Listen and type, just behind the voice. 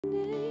Jesus,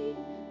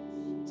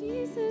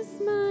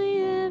 my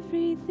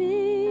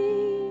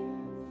everything,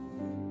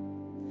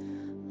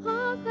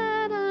 all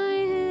that I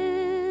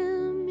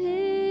am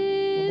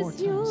is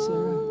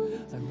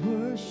yours. I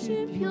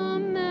worship your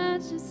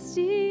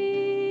majesty,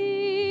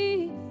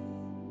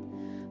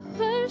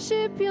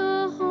 worship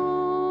your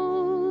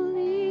holy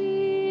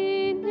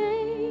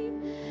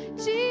name.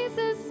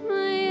 Jesus,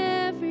 my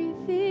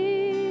everything,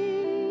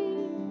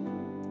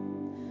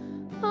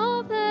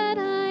 all that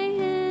I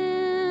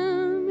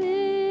am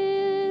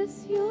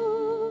is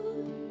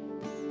yours.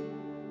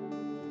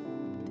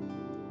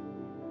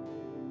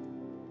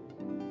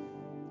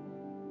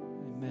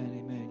 Amen,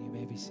 amen. You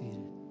may be seated.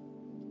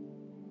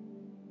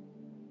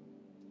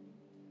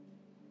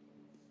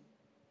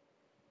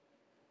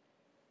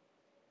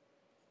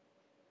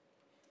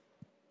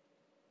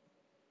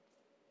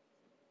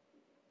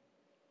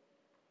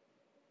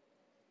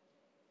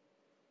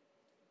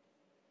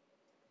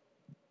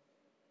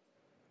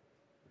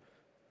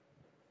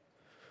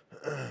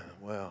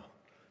 Well,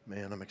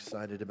 man, I'm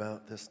excited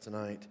about this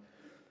tonight.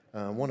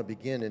 I want to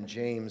begin in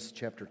James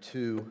chapter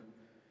 2,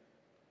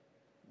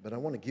 but I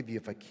want to give you,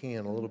 if I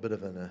can, a little bit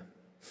of an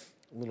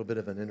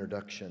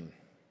introduction,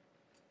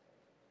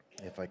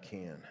 if I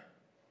can.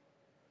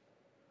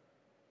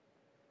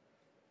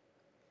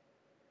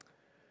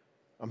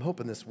 I'm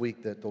hoping this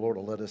week that the Lord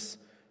will let us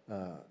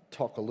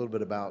talk a little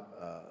bit about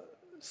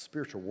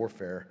spiritual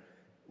warfare,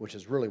 which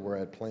is really where I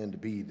had planned to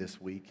be this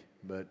week,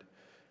 but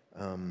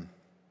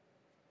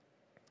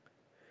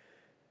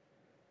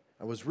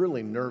I was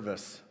really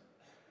nervous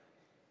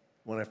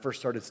when I first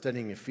started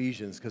studying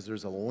Ephesians because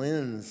there's a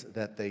lens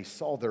that they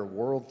saw their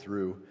world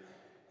through,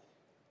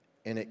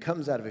 and it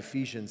comes out of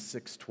Ephesians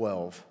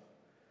 6:12,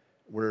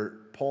 where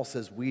Paul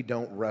says we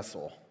don't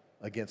wrestle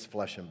against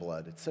flesh and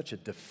blood. It's such a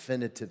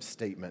definitive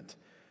statement.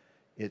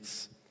 I'd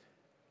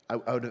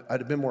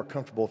have been more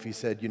comfortable if he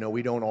said,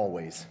 we don't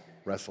always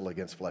wrestle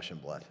against flesh and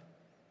blood,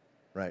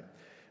 right?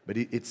 But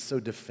it's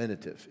so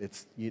definitive.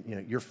 It's,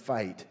 your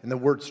fight. And the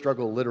word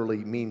struggle literally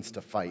means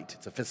to fight.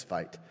 It's a fist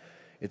fight.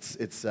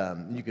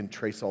 You can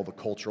trace all the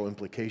cultural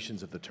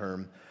implications of the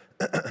term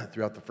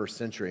throughout the first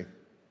century.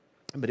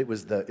 But it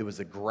was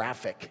a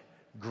graphic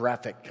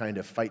kind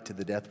of fight to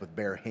the death with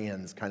bare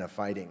hands kind of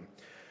fighting.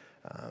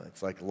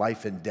 It's like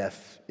life and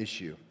death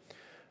issue.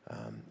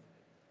 And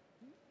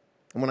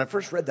when I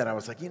first read that, I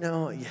was like,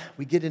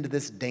 we get into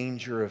this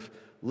danger of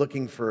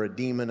looking for a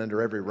demon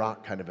under every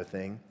rock kind of a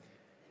thing.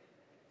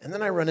 And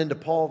then I run into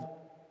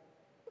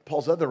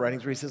Paul's other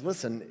writings where he says,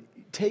 listen,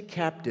 take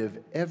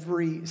captive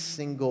every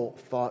single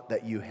thought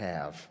that you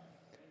have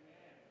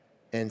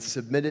and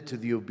submit it to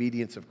the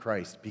obedience of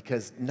Christ,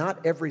 because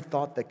not every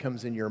thought that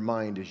comes in your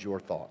mind is your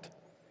thought.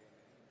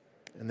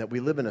 And that we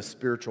live in a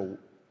spiritual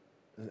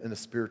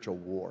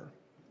war.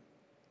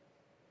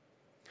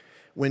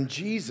 When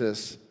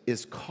Jesus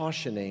is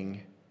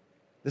cautioning,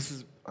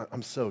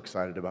 I'm so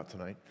excited about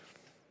tonight.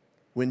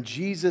 When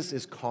Jesus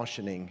is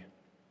cautioning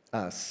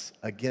us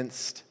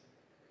against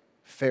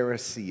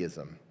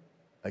Phariseeism,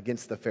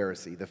 against the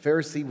Pharisee. The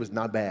Pharisee was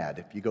not bad.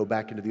 If you go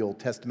back into the Old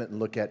Testament and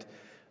look at,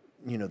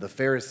 the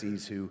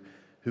Pharisees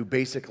who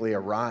basically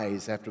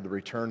arise after the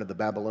return of the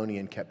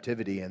Babylonian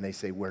captivity, and they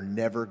say, we're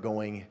never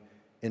going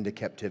into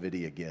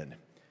captivity again.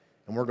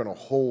 And we're going to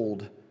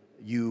hold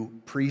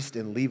you priests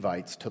and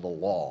Levites to the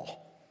law.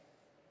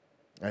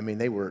 I mean,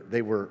 they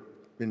were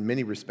in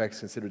many respects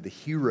considered the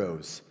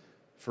heroes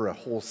for a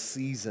whole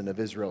season of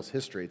Israel's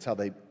history. It's how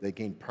they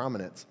gained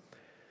prominence.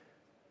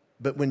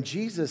 But when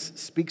Jesus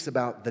speaks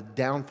about the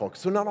downfall,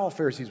 so not all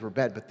Pharisees were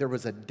bad, but there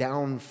was a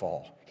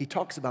downfall. He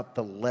talks about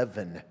the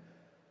leaven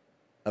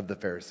of the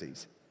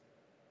Pharisees.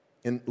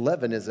 And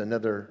leaven is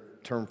another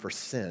term for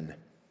sin.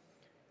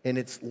 And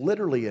it's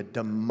literally a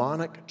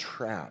demonic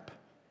trap.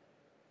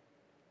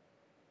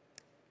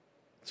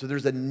 So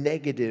there's a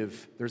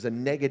negative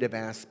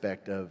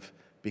aspect of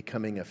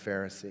becoming a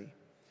Pharisee.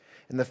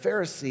 And the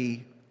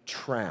Pharisee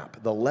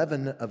trap, the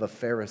leaven of a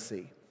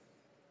Pharisee,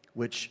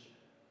 which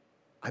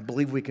I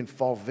believe we can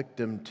fall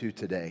victim to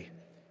today,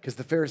 because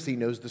the Pharisee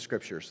knows the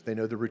scriptures, they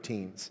know the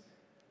routines,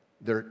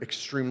 they're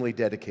extremely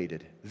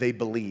dedicated, they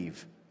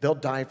believe, they'll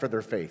die for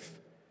their faith.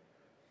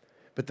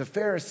 But the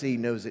Pharisee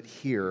knows it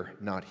here,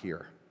 not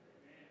here.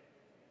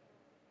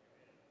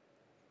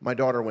 My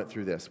daughter went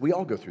through this. We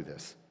all go through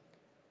this.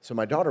 So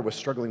my daughter was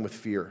struggling with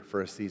fear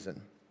for a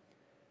season.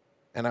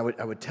 And I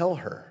would tell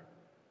her,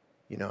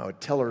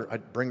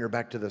 I'd bring her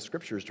back to the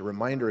scriptures to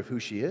remind her of who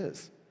she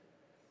is.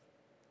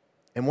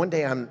 And one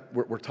day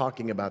we're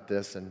talking about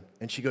this,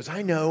 and she goes,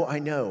 I know.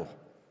 And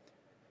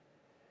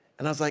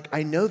I was like,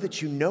 I know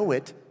that you know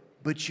it,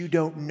 but you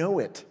don't know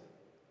it.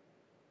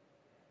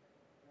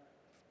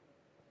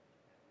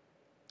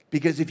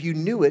 Because if you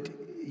knew it,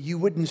 you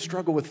wouldn't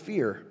struggle with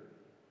fear.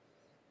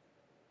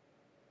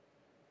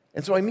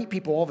 And so I meet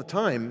people all the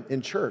time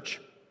in church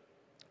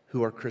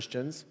who are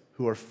Christians,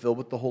 who are filled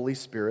with the Holy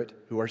Spirit,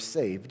 who are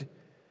saved,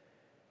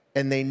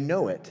 and they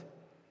know it.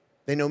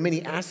 They know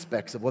many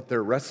aspects of what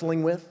they're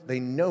wrestling with. They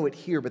know it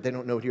here, but they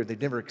don't know it here.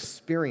 They've never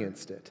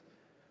experienced it.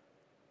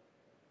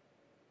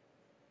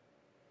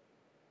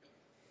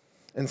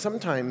 And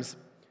sometimes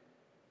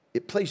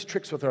it plays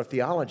tricks with our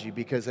theology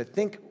because I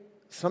think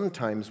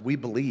sometimes we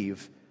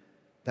believe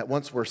that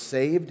once we're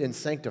saved and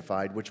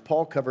sanctified, which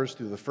Paul covers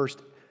through the first,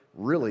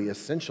 really,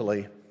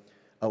 essentially,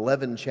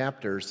 11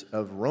 chapters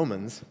of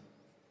Romans,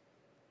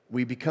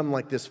 we become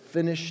like this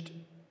finished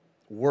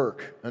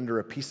work under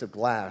a piece of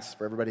glass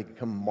for everybody to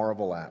come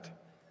marvel at.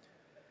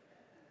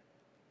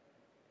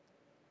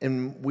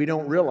 And we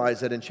don't realize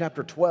that in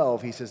chapter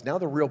 12, he says, now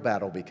the real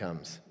battle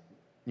becomes,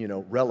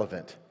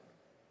 relevant,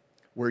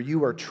 where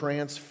you are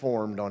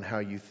transformed on how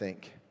you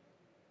think.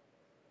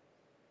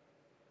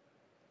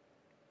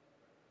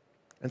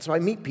 And so I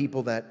meet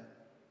people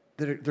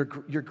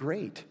you're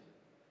great,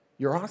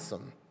 you're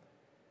awesome,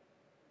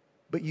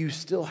 but you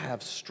still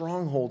have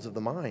strongholds of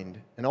the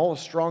mind. And all a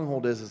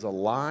stronghold is a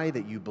lie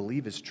that you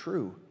believe is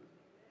true.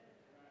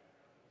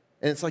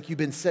 And it's like you've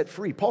been set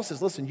free. Paul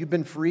says, listen, you've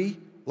been free,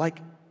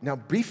 now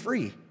be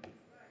free.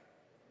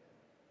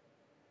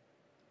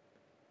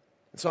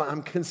 So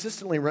I'm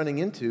consistently running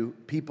into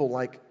people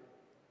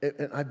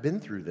and I've been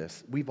through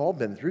this, we've all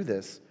been through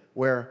this,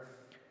 where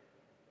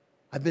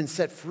I've been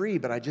set free,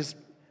 but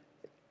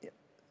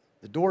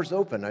the door's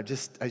open, I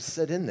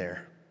sit in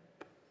there.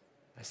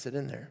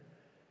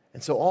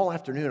 And so all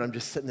afternoon, I'm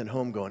just sitting at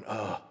home going,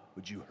 oh,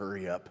 would you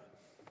hurry up?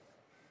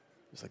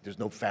 It's like there's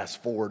no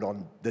fast forward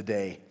on the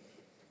day.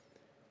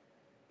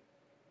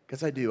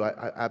 Because I do.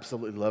 I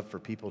absolutely love for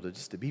people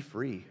to be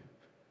free.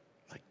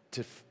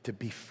 To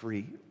be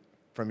free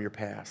from your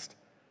past.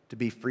 To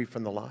be free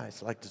from the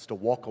lies. Just to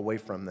walk away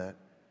from that.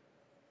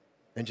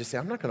 And just say,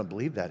 I'm not going to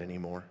believe that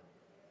anymore.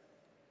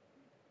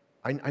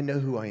 I know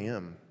who I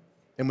am.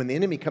 And when the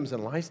enemy comes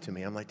and lies to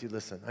me, I'm like, dude,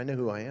 listen, I know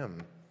who I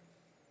am.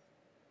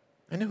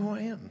 I know who I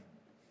am.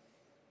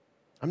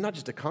 I'm not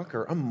just a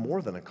conqueror, I'm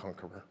more than a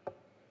conqueror.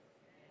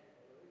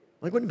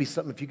 Wouldn't it be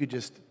something if you could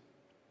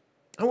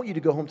I want you to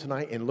go home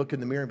tonight and look in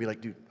the mirror and be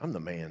like, dude, I'm the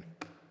man.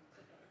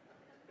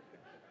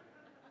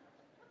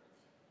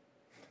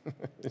 You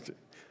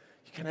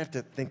kind of have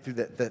to think through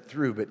that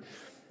through, but,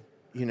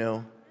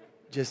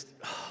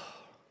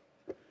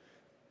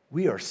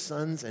 we are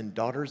sons and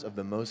daughters of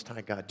the Most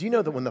High God. Do you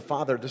know that when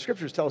the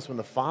Scriptures tell us when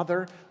the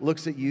Father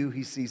looks at you,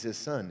 he sees his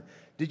Son.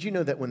 Did you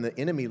know that when the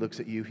enemy looks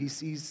at you, he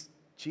sees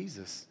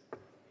Jesus?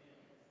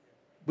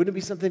 Wouldn't it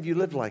be something if you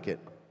lived like it?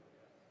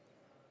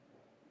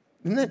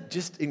 Isn't that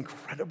just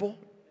incredible?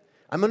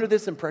 I'm under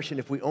this impression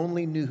if we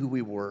only knew who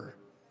we were.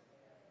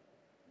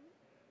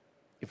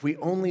 If we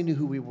only knew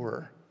who we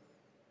were.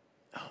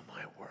 Oh,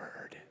 my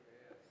word.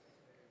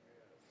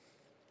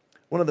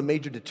 One of the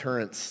major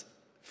deterrents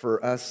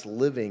for us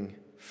living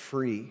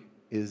free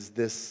is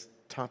this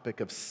topic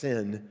of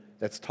sin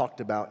that's talked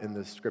about in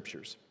the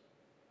Scriptures.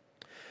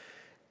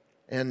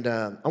 And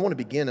I want to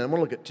begin, and I want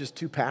to look at just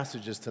two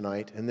passages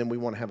tonight, and then we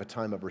want to have a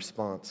time of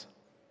response.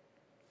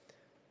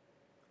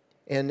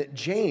 And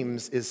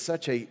James is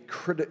such a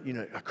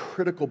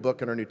critical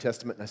book in our New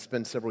Testament, and I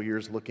spent several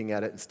years looking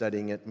at it and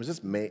studying it, and was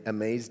just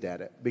amazed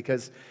at it.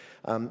 Because,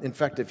 in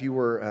fact, if you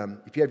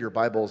have your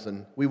Bibles,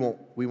 and we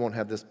won't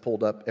have this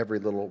pulled up every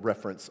little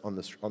reference on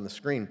the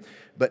screen,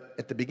 but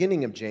at the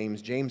beginning of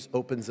James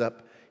opens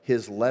up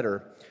his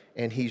letter,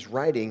 and he's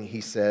writing,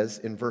 he says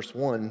in verse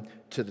 1,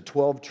 to the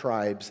 12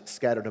 tribes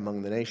scattered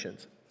among the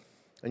nations.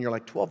 And you're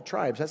like, 12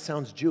 tribes? That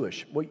sounds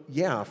Jewish. Well,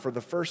 yeah, for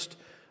the first,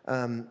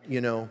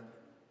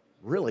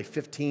 really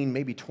 15,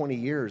 maybe 20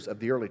 years of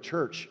the early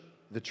church,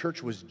 the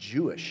church was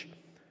Jewish.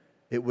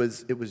 It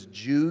was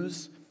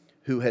Jews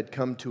who had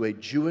come to a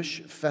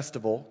Jewish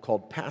festival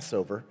called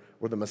Passover,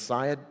 where the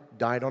Messiah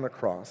died on a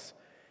cross,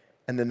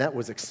 and then that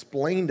was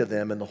explained to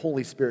them, and the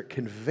Holy Spirit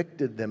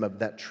convicted them of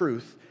that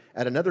truth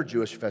at another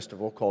Jewish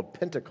festival called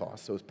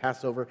Pentecost. So it was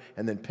Passover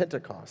and then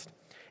Pentecost.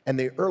 And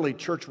the early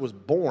church was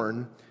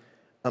born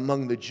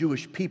among the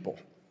Jewish people,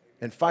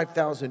 and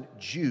 5,000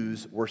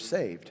 Jews were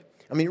saved.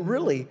 I mean,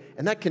 really,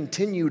 and that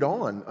continued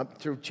on up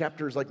through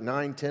chapters like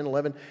 9, 10,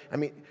 11. I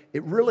mean,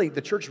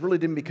 the church really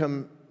didn't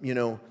become,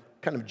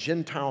 kind of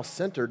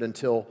Gentile-centered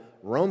until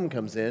Rome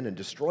comes in and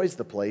destroys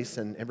the place,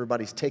 and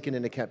everybody's taken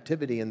into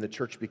captivity, and the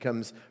church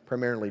becomes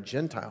primarily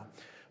Gentile.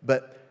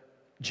 But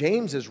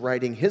James is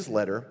writing his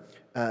letter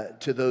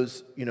to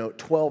those,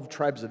 12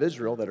 tribes of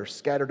Israel that are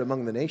scattered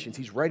among the nations.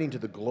 He's writing to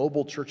the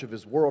global church of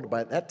his world,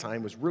 by that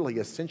time was really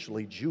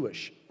essentially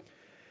Jewish.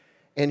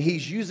 And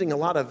he's using a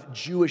lot of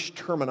Jewish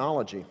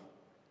terminology.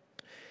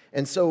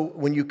 And so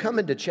when you come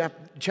into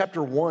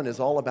chapter 1 is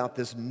all about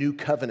this new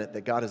covenant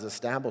that God is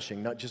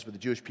establishing, not just with the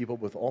Jewish people,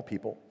 but with all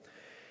people.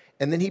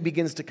 And then he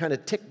begins to kind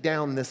of tick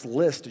down this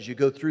list as you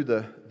go through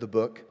the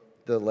book,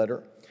 the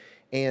letter,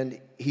 and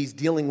he's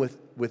dealing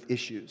with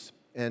issues.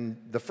 And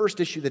the first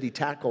issue that he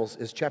tackles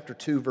is chapter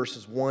 2,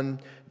 verses 1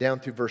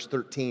 down through verse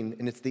 13,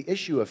 and it's the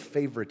issue of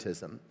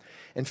favoritism.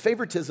 And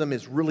favoritism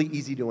is really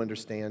easy to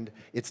understand.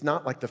 It's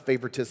not like the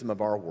favoritism of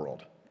our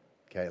world,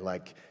 okay?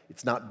 Like,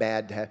 it's not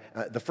bad to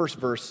have... the first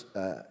verse,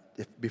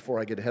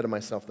 before I get ahead of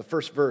myself, the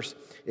first verse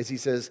is he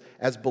says,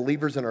 as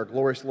believers in our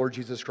glorious Lord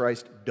Jesus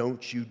Christ,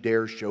 don't you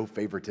dare show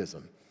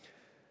favoritism.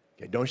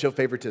 Okay, don't show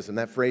favoritism.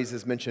 That phrase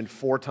is mentioned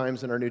 4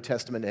 times in our New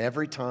Testament.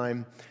 Every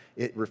time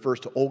it refers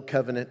to Old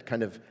Covenant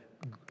kind of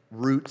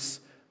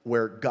roots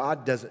where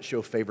God doesn't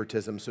show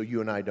favoritism, so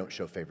you and I don't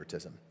show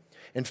favoritism.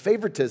 And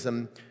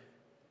favoritism,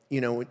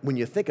 when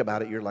you think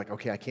about it, you're like,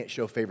 okay, I can't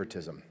show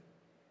favoritism.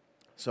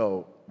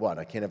 So what?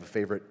 I can't have a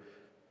favorite,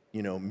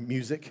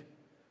 music.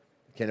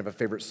 I can't have a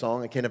favorite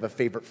song. I can't have a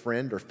favorite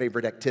friend or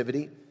favorite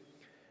activity.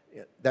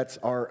 That's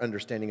our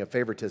understanding of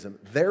favoritism.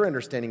 Their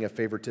understanding of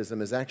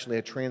favoritism is actually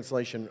a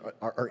translation.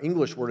 Our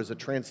English word is a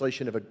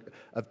translation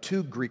of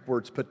 2 Greek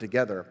words put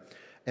together.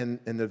 And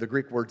they're the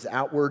Greek words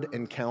outward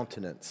and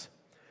countenance,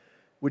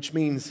 which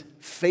means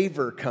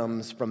favor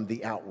comes from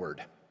the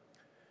outward.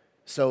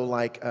 So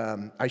like,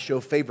 I show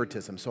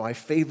favoritism. So I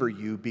favor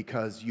you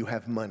because you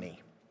have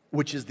money,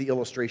 which is the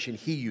illustration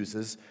he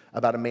uses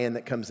about a man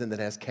that comes in that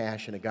has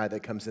cash and a guy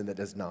that comes in that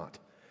does not.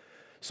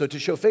 So to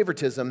show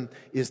favoritism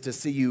is to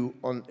see you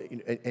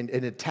and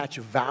attach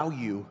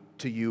value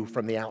to you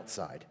from the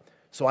outside.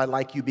 So I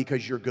like you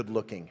because you're good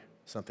looking,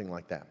 something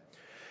like that.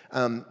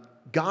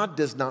 God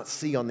does not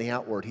see on the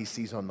outward, he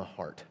sees on the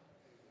heart.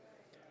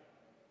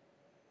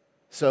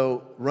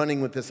 So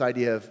running with this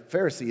idea of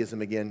Phariseeism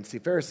again, see,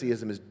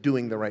 Phariseeism is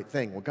doing the right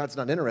thing. Well, God's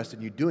not interested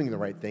in you doing the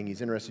right thing.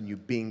 He's interested in you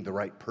being the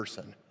right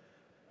person.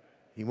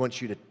 He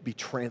wants you to be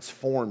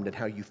transformed in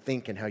how you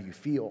think and how you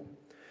feel.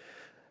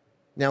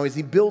 Now, as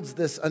he builds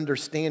this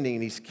understanding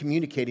and he's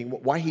communicating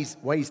why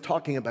he's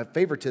talking about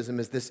favoritism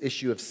is this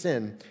issue of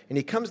sin. And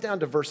he comes down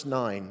to verse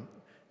 9,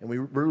 and we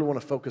really want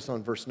to focus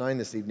on verse 9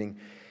 this evening.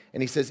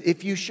 And he says,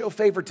 if you show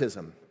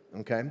favoritism,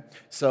 okay?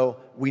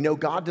 So we know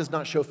God does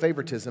not show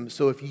favoritism.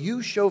 So if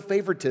you show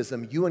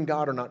favoritism, you and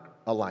God are not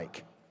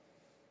alike.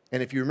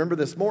 And if you remember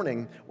this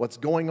morning, what's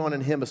going on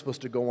in him is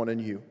supposed to go on in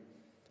you.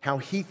 How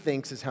he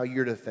thinks is how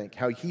you're to think.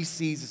 How he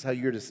sees is how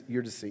you're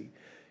to see.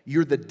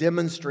 You're the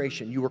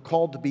demonstration. You were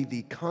called to be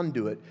the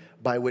conduit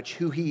by which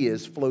who he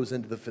is flows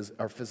into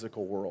our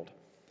physical world.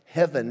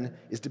 Heaven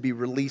is to be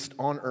released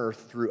on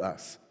earth through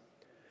us.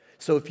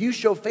 So if you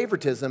show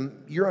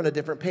favoritism, you're on a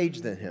different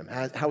page than him.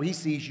 How he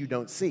sees, you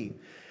don't see.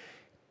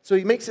 So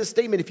he makes this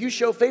statement, if you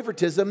show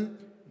favoritism,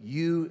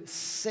 you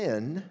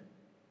sin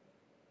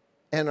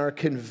and are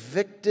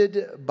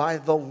convicted by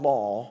the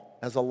law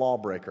as a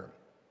lawbreaker.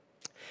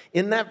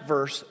 In that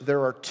verse,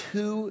 there are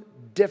 2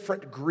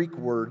 different Greek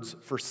words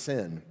for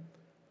sin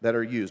that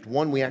are used.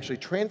 One we actually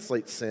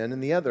translate sin,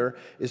 and the other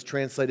is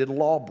translated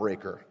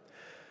lawbreaker.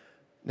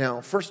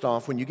 Now, first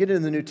off, when you get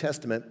into the New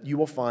Testament, you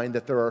will find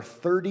that there are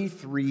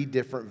 33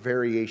 different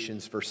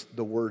variations for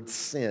the word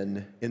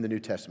sin in the New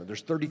Testament.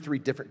 There's 33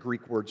 different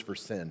Greek words for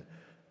sin,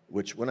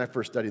 which when I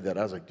first studied that,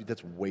 I was like, dude,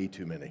 that's way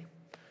too many.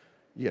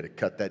 You got to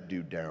cut that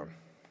dude down.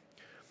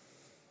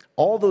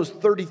 All those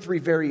 33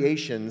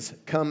 variations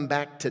come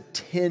back to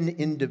 10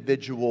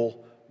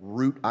 individual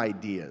root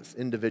ideas,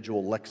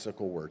 individual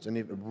lexical words,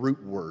 and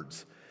root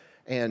words.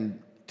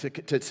 And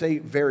to say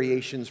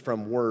variations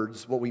from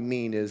words, what we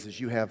mean is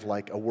you have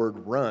like a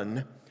word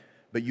run,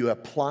 but you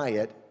apply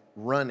it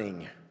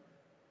running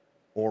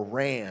or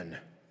ran,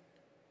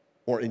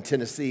 or in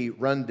Tennessee,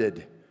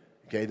 runded.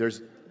 Okay,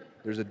 there's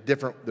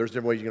different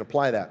ways you can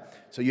apply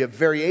that. So you have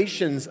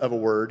variations of a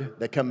word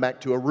that come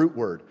back to a root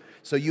word.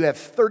 So you have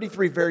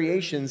 33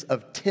 variations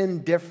of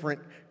 10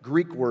 different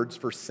Greek words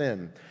for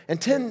sin. And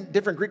 10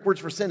 different Greek words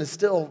for sin is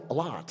still a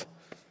lot.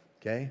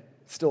 Okay?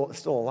 Still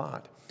a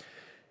lot.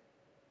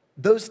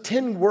 Those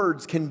 10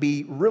 words can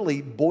be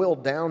really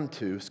boiled down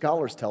to,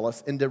 scholars tell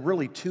us, into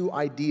really 2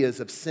 ideas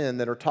of sin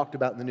that are talked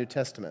about in the New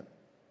Testament.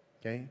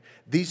 Okay?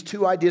 These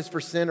 2 ideas for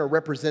sin are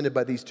represented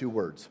by these 2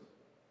 words.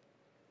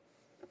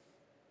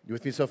 You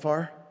with me so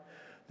far?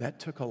 That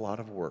took a lot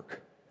of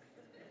work.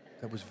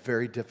 That was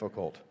very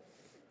difficult.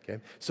 Okay?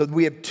 So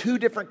we have 2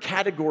 different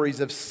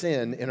categories of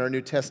sin in our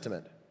New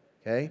Testament.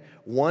 Okay?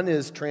 One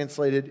is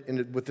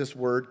translated with this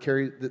word,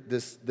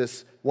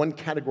 this one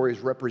category is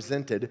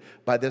represented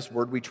by this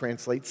word we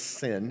translate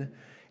sin,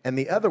 and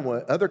the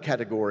other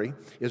category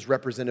is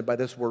represented by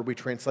this word we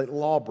translate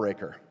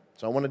lawbreaker.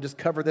 So I want to just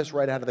cover this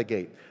right out of the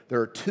gate.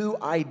 There are 2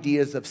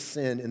 ideas of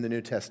sin in the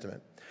New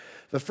Testament.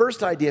 The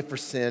first idea for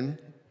sin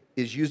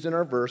is used in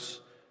our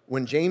verse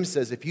when James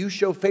says, if you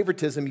show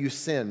favoritism, you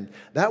sin.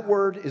 That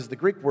word is the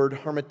Greek word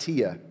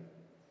harmatia.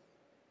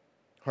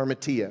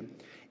 Harmatia.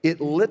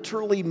 It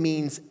literally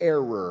means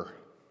error.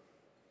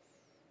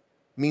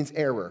 Means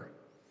error.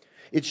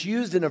 It's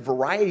used in a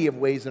variety of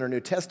ways in our New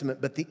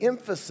Testament, but the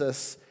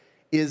emphasis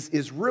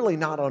is really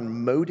not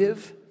on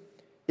motive.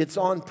 It's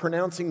on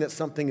pronouncing that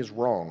something is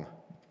wrong.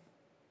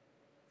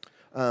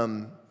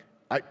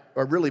 I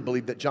really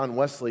believe that John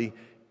Wesley,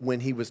 when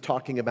he was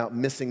talking about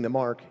missing the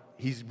mark,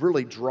 he's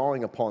really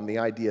drawing upon the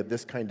idea of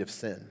this kind of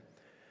sin.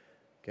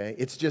 Okay?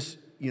 It's just,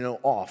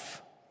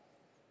 off.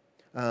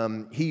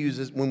 He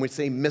uses, when we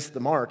say miss the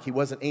mark, he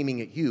wasn't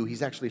aiming at you.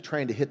 He's actually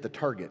trying to hit the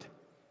target.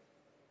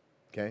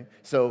 Okay?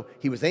 So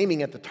he was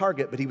aiming at the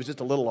target, but he was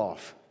just a little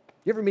off.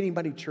 You ever meet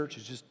anybody in church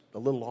who's just a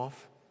little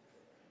off?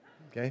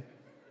 Okay?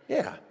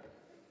 Yeah.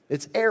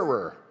 It's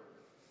error.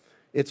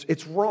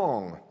 It's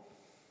wrong.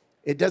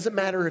 It doesn't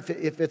matter if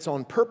it's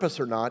on purpose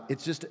or not.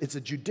 It's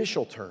a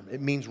judicial term.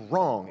 It means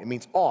wrong. It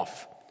means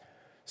off.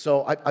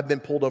 So I've been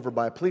pulled over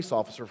by a police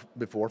officer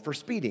before for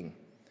speeding.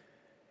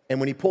 And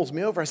when he pulls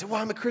me over, I said,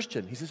 well, I'm a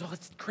Christian. He says, oh,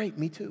 that's great,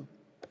 me too.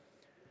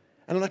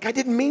 And I'm like, I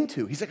didn't mean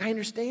to. He's like, I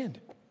understand.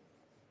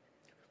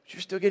 But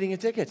you're still getting a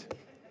ticket.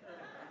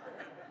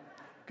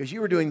 Because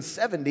you were doing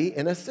 70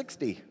 in a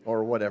 60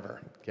 or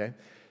whatever, okay?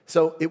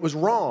 So it was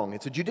wrong.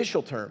 It's a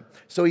judicial term.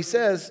 So he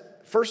says,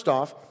 first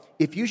off,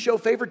 if you show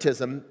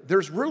favoritism,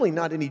 there's really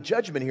not any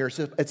judgment here.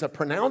 It's a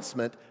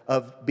pronouncement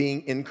of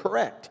being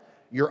incorrect.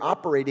 You're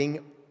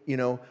operating,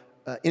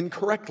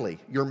 incorrectly.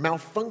 You're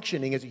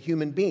malfunctioning as a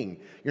human being.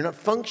 You're not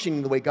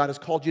functioning the way God has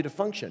called you to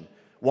function.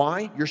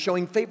 Why? You're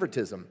showing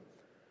favoritism.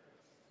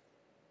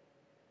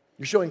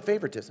 You're showing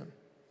favoritism.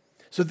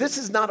 So this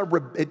is not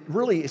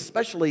really,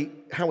 especially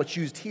how it's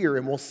used here,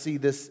 and we'll see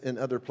this in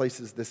other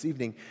places this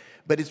evening,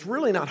 but it's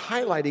really not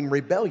highlighting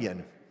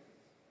rebellion.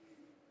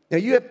 Now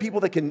you have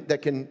people that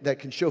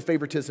can show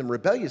favoritism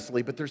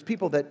rebelliously, but there's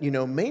people that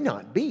may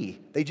not be.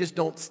 They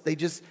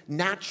just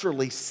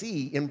naturally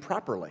see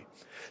improperly.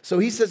 So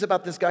he says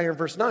about this guy here in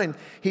verse 9,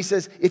 he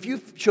says, if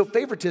you show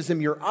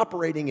favoritism, you're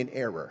operating in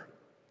error.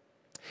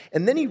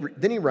 And then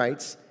he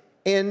writes,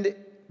 and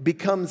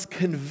becomes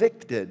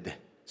convicted.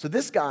 So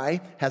this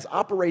guy has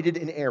operated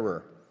in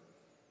error.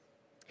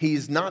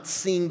 He's not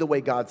seeing the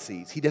way God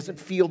sees. He doesn't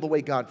feel the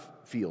way God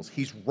feels.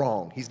 He's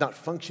wrong. He's not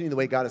functioning the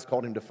way God has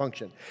called him to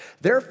function.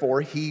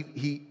 Therefore,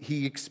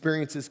 he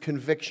experiences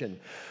conviction.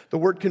 The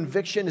word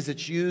conviction, as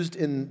it's used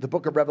in the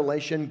book of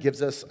Revelation,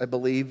 gives us, I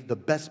believe, the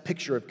best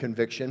picture of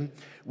conviction,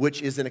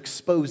 which is an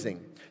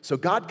exposing. So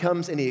God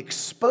comes and he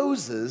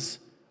exposes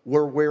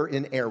where we're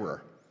in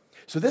error.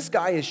 So this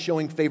guy is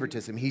showing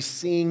favoritism. He's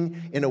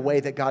seeing in a way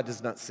that God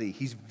does not see.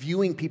 He's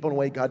viewing people in a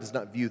way God does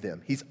not view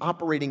them. He's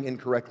operating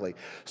incorrectly.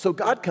 So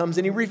God comes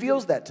and he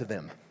reveals that to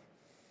them.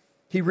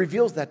 He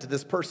reveals that to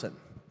this person.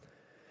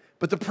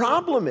 But the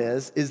problem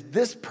is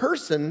this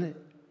person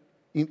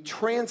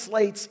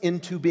translates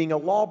into being a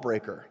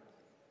lawbreaker.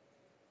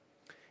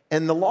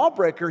 And the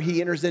lawbreaker,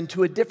 he enters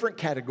into a different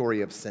category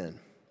of sin.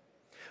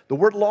 The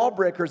word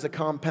lawbreaker is a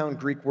compound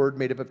Greek word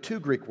made up of two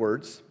Greek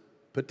words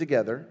put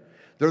together.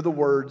 They're the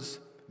words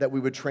that we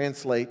would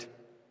translate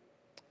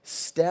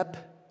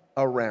step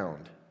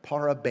around,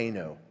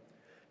 parabeno,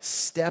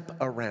 step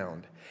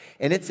around.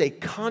 And it's a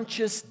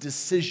conscious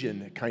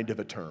decision kind of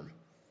a term.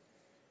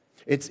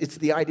 It's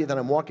the idea that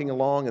I'm walking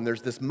along and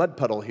there's this mud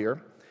puddle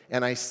here,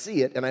 and I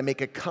see it, and I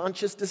make a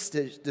conscious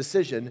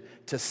decision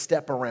to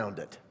step around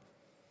it.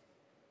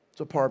 That's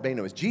what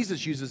parabeno is.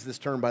 Jesus uses this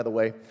term, by the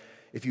way,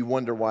 if you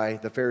wonder why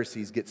the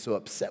Pharisees get so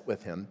upset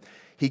with him.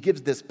 He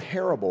gives this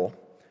parable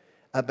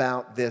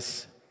about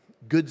this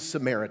Good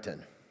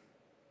Samaritan,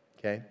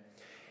 okay?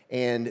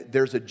 And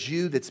there's a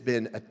Jew that's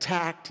been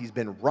attacked, he's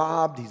been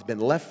robbed, he's been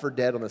left for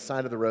dead on the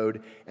side of the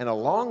road, and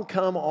along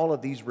come all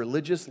of these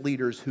religious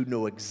leaders who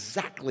know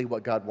exactly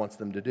what God wants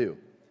them to do.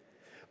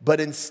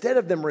 But instead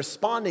of them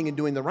responding and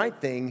doing the right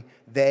thing,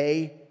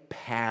 they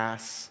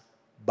pass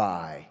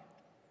by.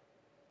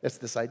 That's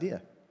this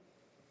idea.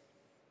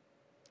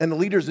 And the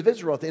leaders of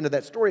Israel at the end of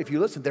that story, if you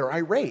listen, they're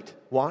irate.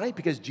 Why?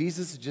 Because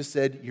Jesus just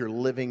said, you're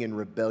living in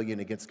rebellion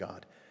against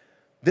God.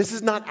 This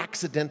is not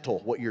accidental,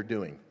 what you're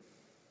doing.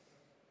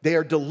 They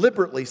are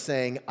deliberately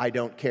saying, I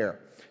don't care.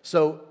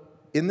 So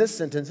in this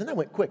sentence, and that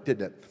went quick,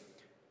 didn't it?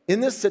 In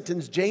this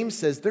sentence, James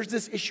says there's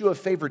this issue of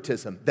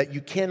favoritism that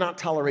you cannot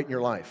tolerate in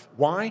your life.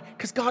 Why?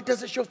 Because God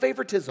doesn't show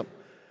favoritism.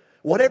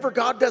 Whatever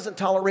God doesn't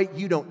tolerate,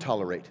 you don't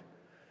tolerate.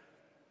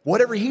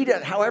 Whatever he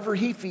does, however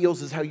he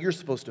feels is how you're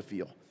supposed to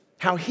feel.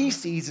 How he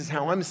sees is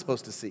how I'm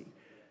supposed to see.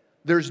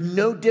 There's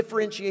no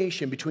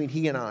differentiation between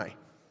he and I.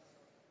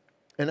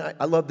 And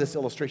I love this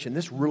illustration.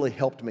 This really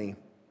helped me.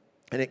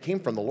 And it came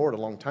from the Lord a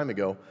long time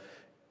ago.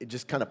 It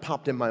just kind of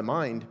popped in my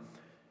mind.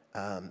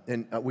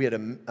 We had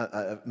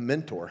a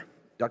mentor,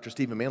 Dr.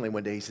 Stephen Manley,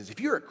 one day. He says, if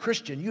you're a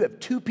Christian, you have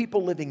two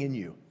people living in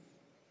you.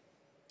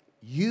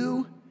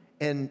 You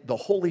and the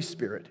Holy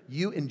Spirit.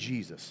 You and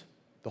Jesus,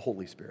 the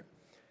Holy Spirit.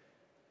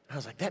 I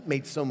was like, that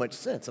made so much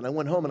sense. And I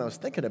went home and I was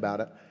thinking about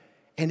it.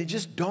 And it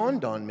just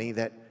dawned on me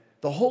that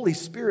the Holy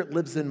Spirit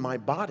lives in my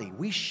body.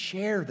 We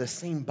share the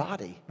same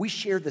body. We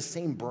share the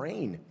same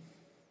brain.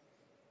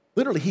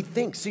 Literally, he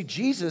thinks. See,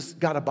 Jesus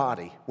got a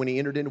body when he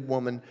entered into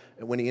woman,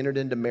 and when he entered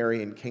into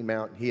Mary and came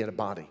out, he had a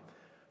body.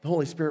 The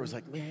Holy Spirit was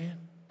like, man,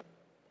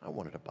 I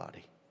wanted a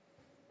body.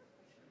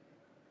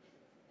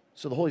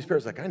 So the Holy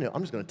Spirit's like, I know,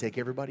 I'm just going to take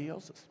everybody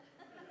else's.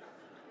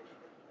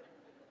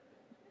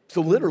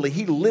 So literally,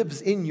 he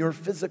lives in your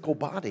physical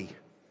body.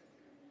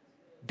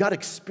 God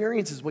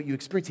experiences what you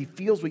experience. He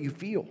feels what you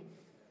feel.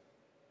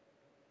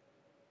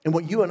 And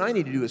what you and I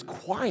need to do is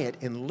quiet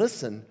and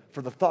listen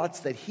for the thoughts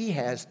that he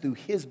has through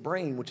his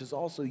brain, which is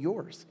also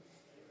yours.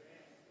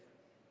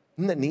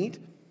 Isn't that neat?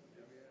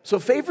 So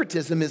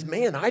favoritism is,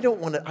 man, I don't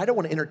want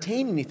to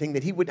entertain anything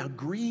that he would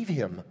grieve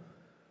him.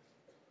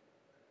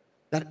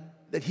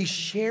 That he's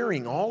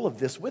sharing all of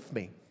this with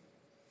me.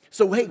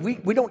 So, hey,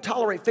 we don't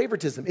tolerate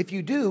favoritism. If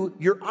you do,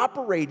 you're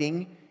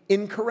operating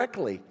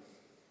incorrectly.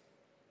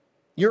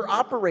 You're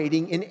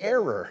operating in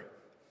error.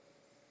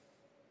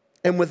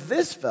 And with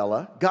this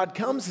fella, God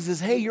comes and says,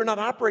 hey, you're not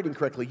operating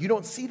correctly. You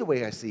don't see the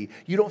way I see.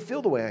 You don't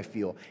feel the way I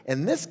feel.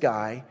 And this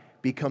guy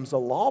becomes a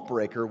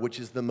lawbreaker, which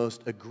is the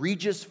most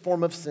egregious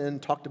form of sin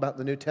talked about in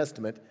the New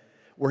Testament,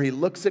 where he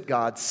looks at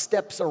God,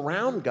 steps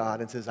around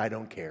God, and says, I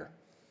don't care.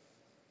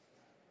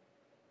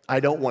 I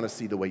don't want to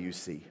see the way you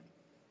see.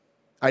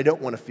 I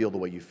don't want to feel the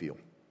way you feel.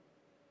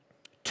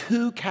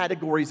 Two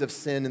categories of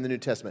sin in the New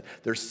Testament.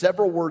 There's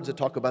several words that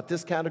talk about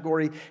this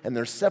category, and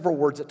there's several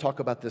words that talk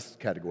about this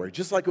category,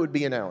 just like it would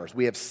be in ours.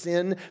 We have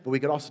sin, but we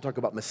could also talk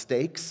about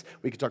mistakes.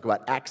 We could talk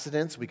about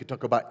accidents. We could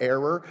talk about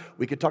error.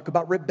 We could talk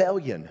about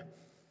rebellion.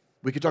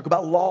 We could talk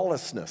about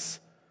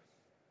lawlessness.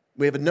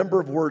 We have a number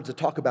of words that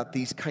talk about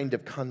these kind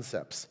of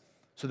concepts.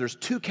 So there's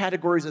two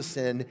categories of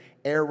sin,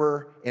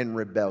 error and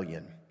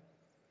rebellion.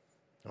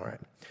 All right.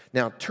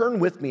 Now, turn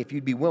with me, if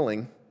you'd be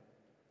willing,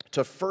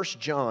 to 1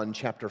 John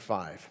chapter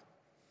 5.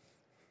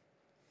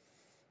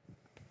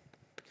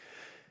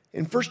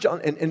 In 1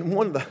 John, and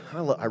one of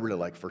the, I really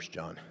like 1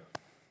 John.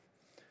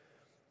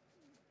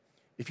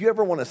 If you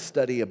ever want to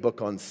study a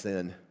book on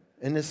sin,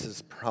 and this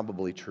is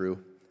probably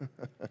true,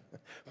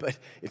 but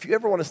if you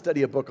ever want to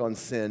study a book on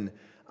sin,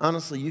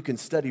 honestly, you can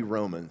study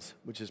Romans,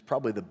 which is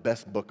probably the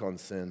best book on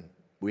sin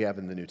we have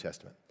in the New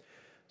Testament.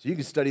 So you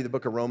can study the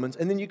book of Romans,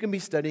 and then you can be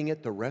studying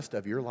it the rest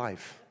of your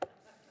life.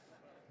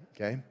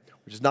 Okay?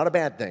 Which is not a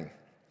bad thing.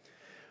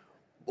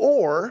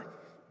 Or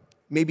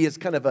maybe it's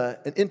kind of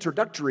an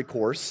introductory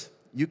course,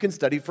 you can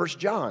study 1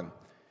 John.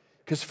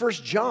 Because 1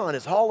 John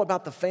is all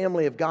about the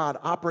family of God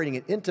operating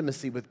in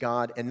intimacy with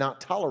God and not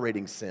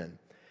tolerating sin.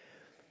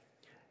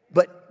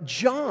 But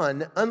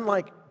John,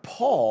 unlike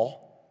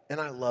Paul,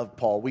 and I love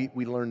Paul, we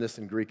learned this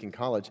in Greek in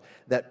college,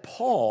 that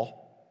Paul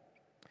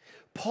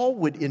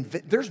would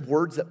invent, there's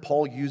words that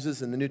Paul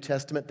uses in the New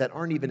Testament that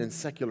aren't even in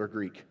secular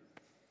Greek.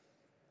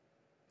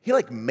 He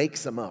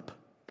makes them up.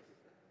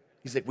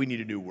 He's like, we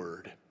need a new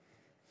word.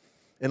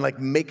 And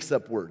makes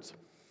up words.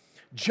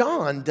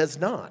 John does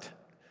not.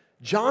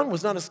 John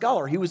was not a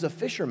scholar. He was a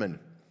fisherman.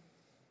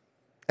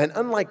 And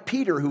unlike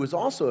Peter, who was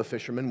also a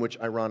fisherman, which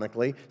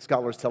ironically,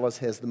 scholars tell us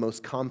has the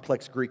most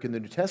complex Greek in the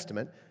New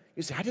Testament,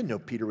 you say, I didn't know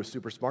Peter was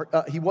super smart.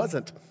 He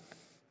wasn't.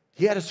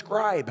 He had a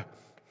scribe.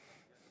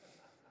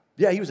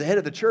 Yeah, he was the head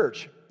of the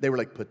church. They were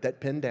like, put that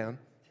pen down.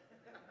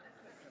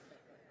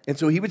 And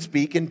so he would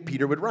speak and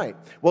Peter would write.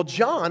 Well,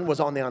 John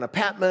was on the Island of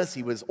Patmos.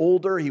 He was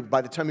older.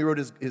 By the time he wrote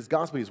his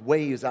gospel,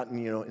 he was out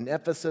in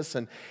Ephesus.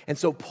 And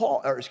so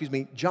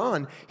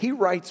John, he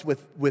writes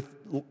with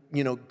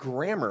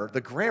grammar,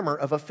 the grammar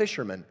of a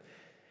fisherman.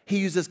 He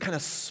uses kind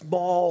of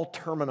small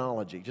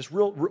terminology, just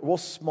real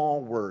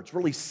small words,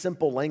 really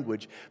simple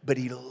language, but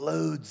he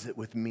loads it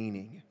with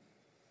meaning.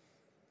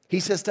 He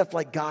says stuff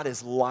like God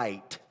is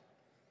light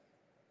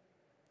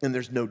and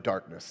there's no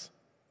darkness.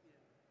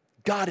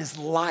 God is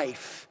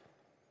life,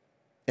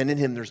 and in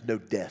him there's no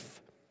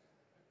death.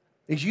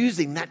 He's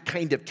using that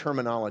kind of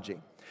terminology.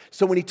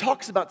 So when he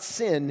talks about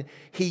sin,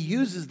 he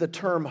uses the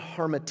term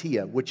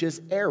harmatia, which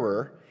is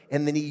error,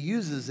 and then he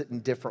uses it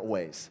in different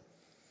ways.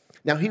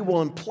 Now, he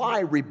will imply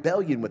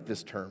rebellion with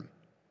this term,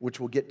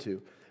 which we'll get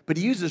to, but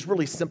he uses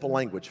really simple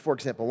language. For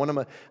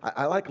example,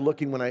 I like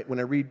looking when I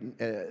read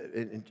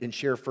and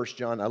share 1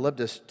 John. I love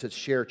to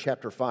share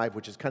chapter 5,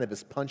 which is kind of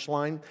his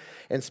punchline,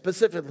 and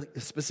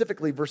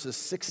specifically verses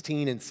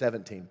 16 and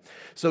 17.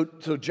 So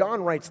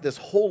John writes this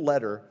whole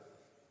letter,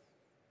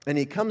 and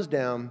he comes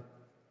down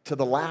to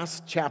the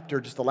last chapter,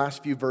 just the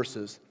last few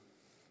verses,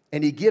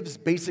 and he gives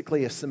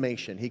basically a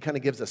summation. He kind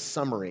of gives a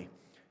summary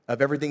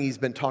of everything he's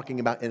been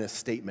talking about in a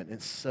statement.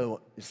 It's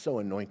so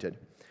anointed.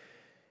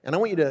 And I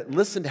want you to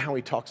listen to how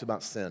he talks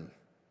about sin.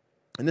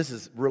 And this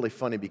is really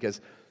funny because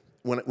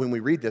when we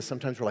read this,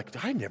 sometimes we're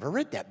like, I never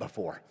read that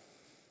before.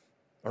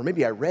 Or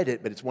maybe I read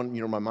it, but it's when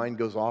my mind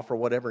goes off or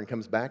whatever and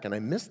comes back and I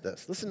missed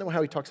this. Listen to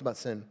how he talks about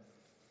sin.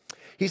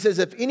 He says,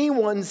 if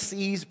anyone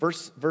sees,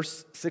 verse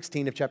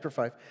 16 of chapter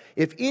 5,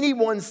 if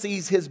anyone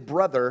sees his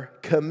brother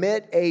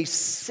commit a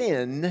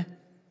sin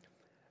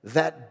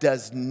that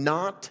does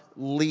not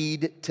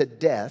lead to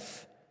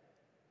death,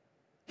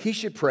 he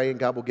should pray and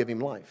God will give him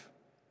life.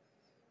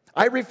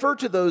 I refer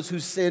to those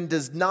whose sin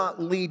does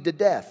not lead to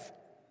death.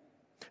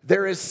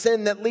 There is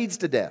sin that leads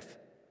to death.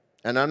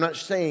 And I'm not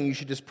saying you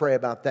should just pray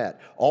about that.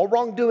 All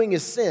wrongdoing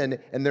is sin,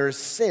 and there is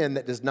sin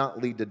that does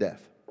not lead to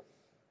death.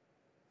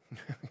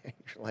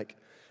 You're like,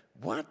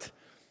 what?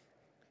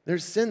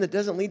 There's sin that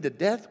doesn't lead to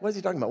death? What is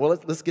he talking about? Well,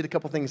 let's get a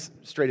couple things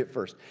straight at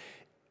first.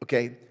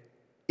 Okay,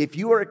 if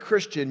you are a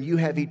Christian, you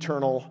have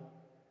eternal,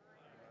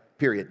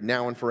 period,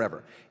 now and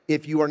forever.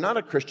 If you are not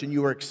a Christian,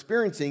 you are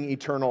experiencing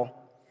eternal,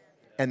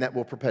 and that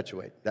will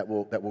perpetuate, that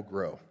will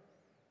grow.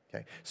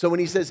 Okay, so when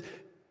he says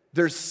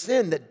there's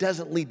sin that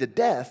doesn't lead to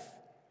death,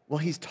 well,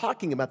 he's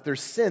talking about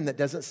there's sin that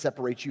doesn't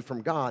separate you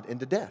from God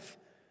into death.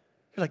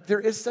 You're like, there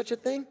is such a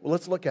thing? Well,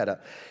 let's look at it.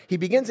 He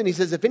begins and he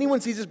says, if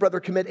anyone sees his brother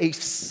commit a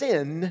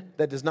sin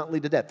that does not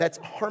lead to death, that's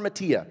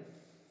harmatia.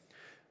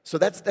 So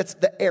that's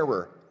the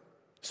error.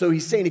 So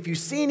he's saying if you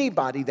see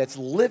anybody that's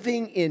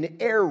living in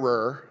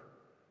error,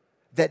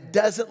 that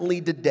doesn't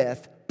lead to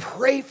death,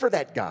 pray for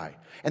that guy.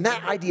 And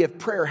that idea of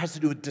prayer has to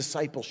do with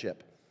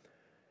discipleship,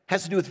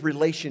 has to do with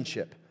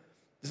relationship.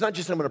 It's not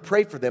just I'm going to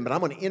pray for them, but I'm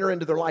going to enter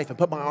into their life and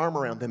put my arm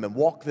around them and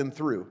walk them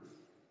through.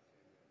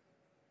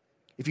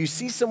 If you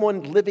see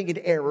someone living in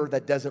error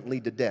that doesn't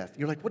lead to death,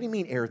 you're like, what do you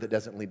mean error that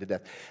doesn't lead to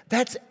death?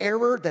 That's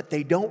error that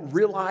they don't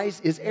realize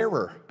is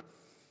error.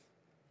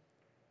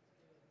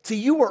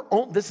 See,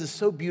 this is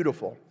so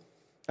beautiful.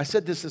 I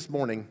said this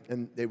morning,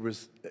 and it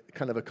was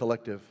kind of a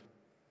collective.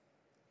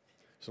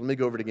 So let me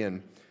go over it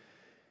again.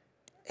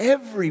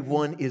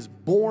 Everyone is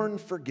born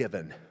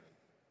forgiven.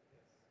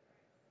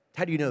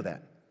 How do you know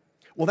that?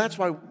 Well, that's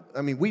why,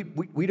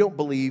 we don't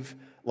believe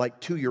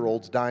like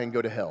 2-year-olds die and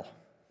go to hell.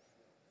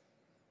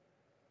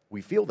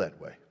 We feel that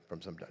way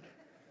from some time.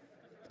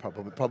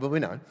 Probably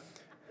not.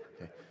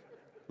 Okay.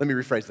 Let me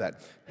rephrase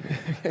that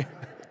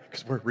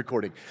because we're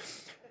recording.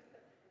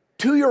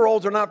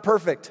 2-year-olds are not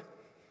perfect.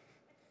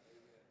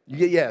 You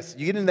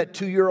get in that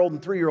 2-year-old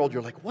and 3-year-old,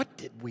 you're like, what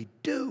did we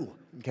do?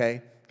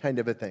 Okay, kind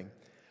of a thing.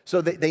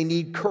 So they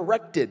need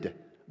corrected.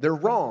 They're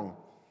wrong.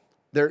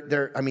 You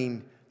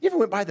ever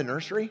went by the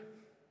nursery?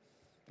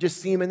 Just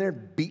see them in there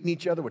beating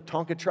each other with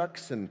Tonka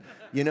trucks and,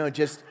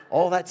 just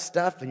all that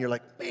stuff. And you're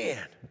like,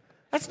 man,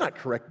 that's not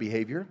correct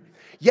behavior.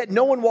 Yet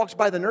no one walks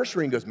by the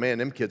nursery and goes, man,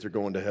 them kids are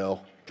going to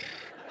hell.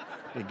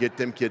 And get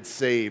them kids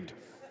saved.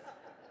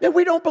 And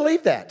we don't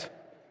believe that.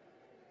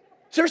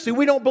 Seriously,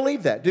 we don't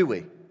believe that, do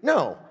we?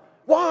 No.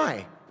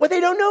 Why? Well, they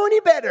don't know any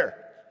better.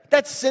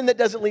 That's sin that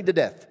doesn't lead to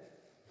death.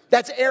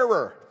 That's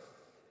error.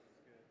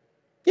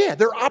 Yeah,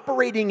 they're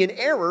operating in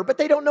error, but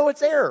they don't know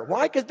it's error.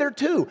 Why? Because they're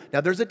 2.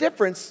 Now, there's a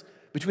difference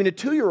between a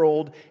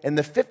 2-year-old and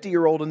the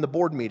 50-year-old in the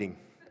board meeting.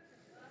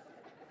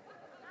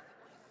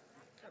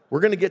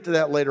 We're going to get to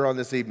that later on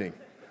this evening.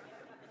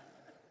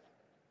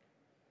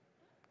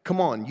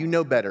 Come on, you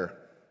know better.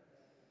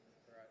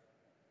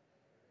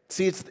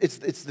 See,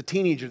 it's the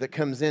teenager that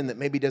comes in that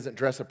maybe doesn't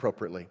dress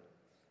appropriately.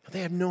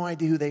 They have no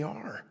idea who they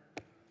are.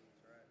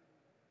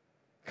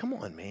 Come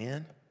on,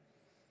 man.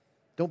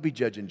 Don't be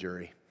judge and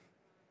jury.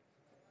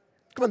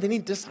 Come on, they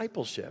need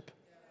discipleship.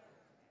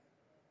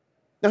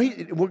 Now,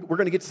 we're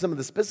going to get to some of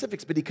the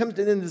specifics, but he comes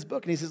to the end of this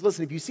book and he says,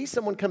 listen, if you see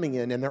someone coming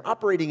in and they're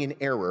operating in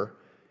error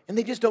and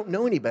they just don't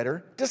know any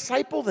better,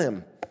 disciple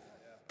them.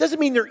 Doesn't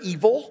mean they're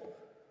evil.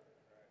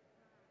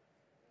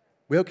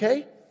 We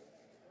okay?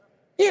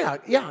 Yeah.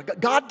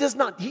 God does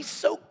not, he's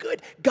so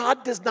good.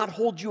 God does not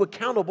hold you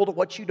accountable to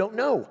what you don't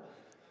know.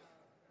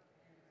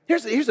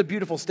 Here's a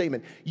beautiful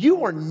statement. You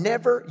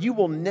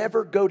will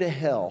never go to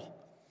hell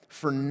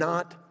for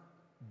not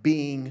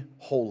being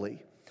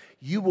holy.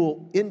 You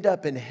will end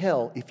up in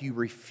hell if you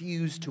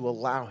refuse to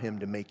allow him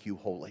to make you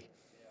holy.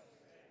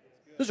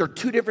 Those are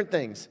 2 different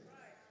things.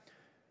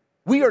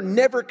 We are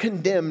never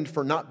condemned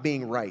for not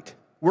being right.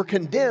 We're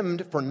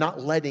condemned for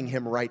not letting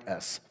him right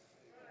us.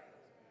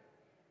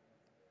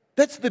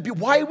 That's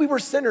why we were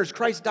sinners.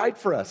 Christ died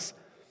for us.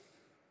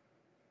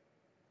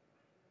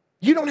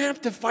 You don't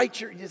have to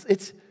fight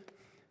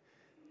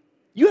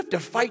you have to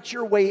fight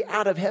your way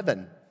out of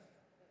heaven.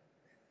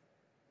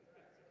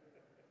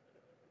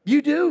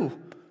 You do.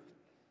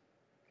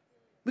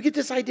 We get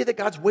this idea that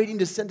God's waiting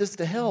to send us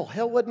to hell.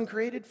 Hell wasn't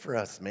created for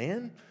us,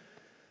 man.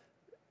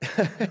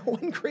 It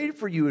wasn't created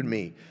for you and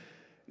me.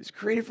 It was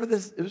created for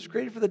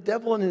the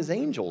devil and his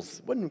angels.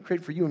 It wasn't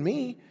created for you and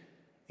me.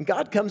 And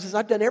God comes and says,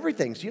 I've done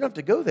everything, so you don't have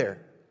to go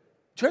there.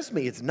 Trust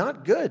me, it's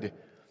not good.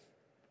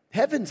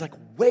 Heaven's like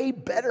way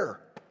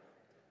better.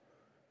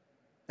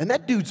 And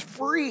that dude's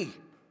free.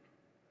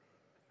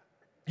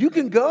 You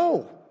can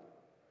go.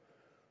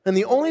 And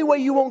the only way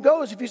you won't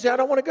go is if you say, I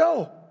don't want to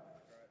go.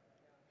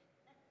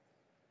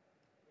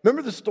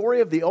 Remember the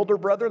story of the elder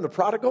brother and the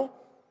prodigal?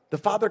 The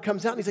father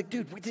comes out and he's like,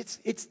 dude,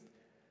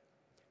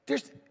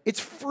 it's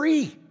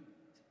free.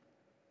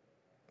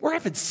 We're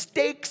having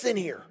steaks in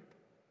here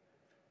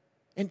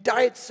and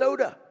diet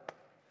soda.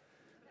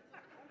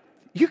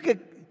 You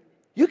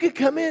could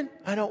come in.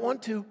 I don't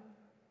want to.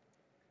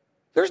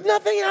 There's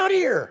nothing out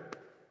here.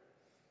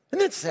 Isn't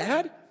that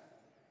sad?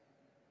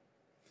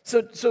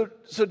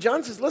 So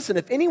John says, listen,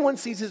 if anyone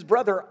sees his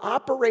brother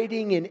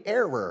operating in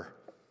error,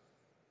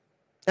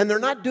 and they're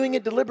not doing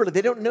it deliberately,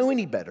 they don't know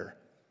any better,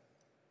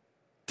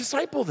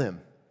 disciple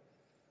them.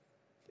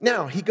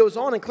 Now, he goes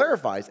on and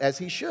clarifies, as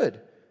he should.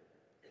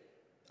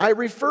 I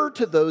refer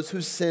to those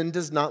whose sin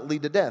does not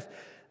lead to death.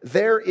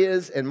 There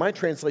is, and my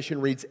translation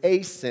reads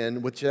a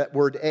sin, which that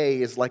word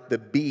a is like the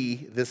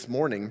be this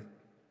morning.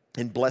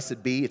 And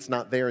blessed be, it's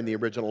not there in the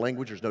original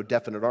language. There's no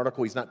definite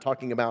article. He's not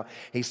talking about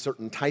a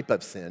certain type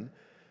of sin.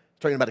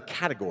 He's talking about a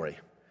category.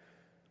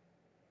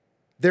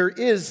 There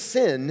is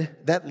sin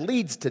that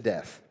leads to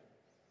death.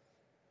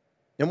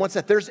 And what's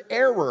that? There's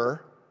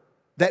error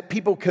that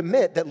people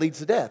commit that leads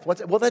to death.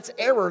 What's that? Well, that's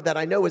error that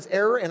I know is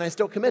error and I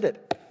still commit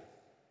it.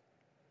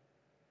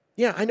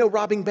 Yeah, I know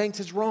robbing banks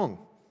is wrong.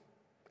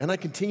 And I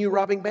continue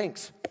robbing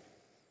banks.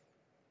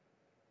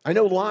 I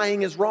know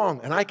lying is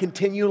wrong and I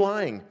continue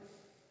lying.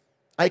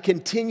 I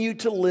continue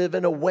to live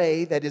in a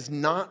way that is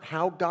not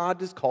how God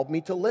has called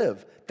me to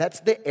live. That's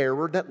the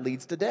error that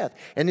leads to death.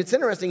 And it's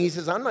interesting. He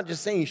says, I'm not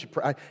just saying you should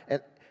pray.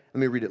 And let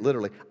me read it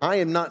literally. I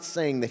am not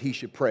saying that he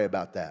should pray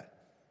about that.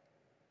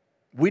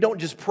 We don't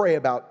just pray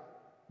about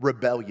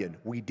rebellion.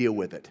 We deal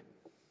with it.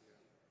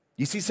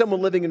 You see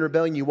someone living in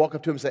rebellion, you walk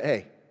up to him and say,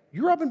 hey,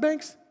 you robbing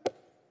banks?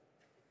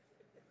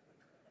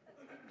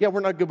 Yeah,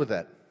 we're not good with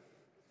that.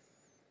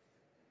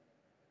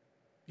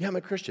 Yeah, I'm a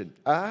Christian.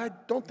 I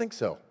don't think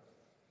so.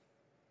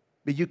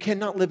 But you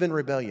cannot live in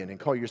rebellion and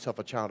call yourself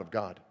a child of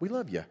God. We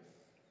love you.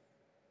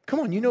 Come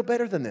on, you know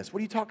better than this. What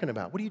are you talking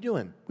about? What are you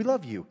doing? We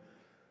love you. In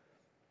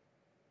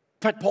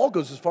fact, Paul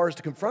goes as far as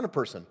to confront a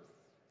person.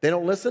 They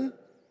don't listen,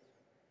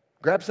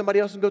 grab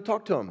somebody else and go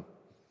talk to them.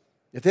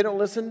 If they don't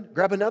listen,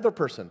 grab another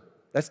person.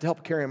 That's to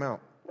help carry them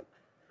out.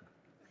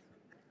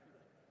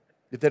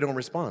 If they don't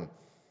respond.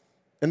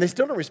 And they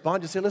still don't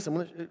respond, just say,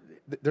 listen,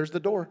 there's the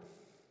door.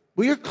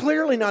 Well, you're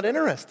clearly not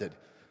interested.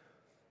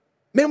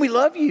 Man, we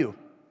love you.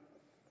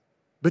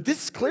 But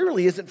this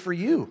clearly isn't for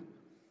you.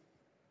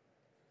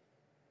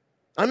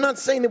 I'm not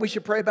saying that we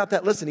should pray about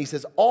that. Listen, he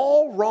says,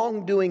 all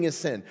wrongdoing is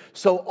sin.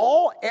 So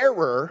all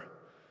error,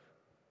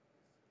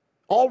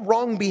 all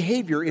wrong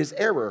behavior is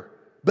error.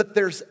 But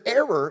there's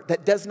error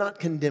that does not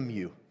condemn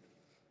you.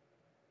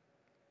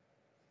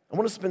 I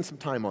want to spend some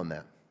time on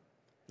that.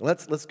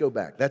 Let's go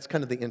back. That's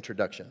kind of the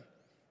introduction.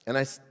 And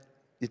it's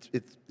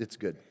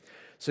good.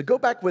 So go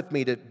back with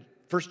me to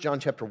 1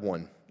 John chapter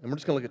 1. And we're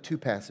just going to look at two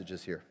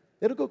passages here.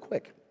 It'll go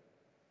quick.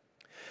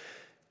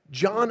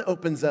 John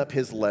opens up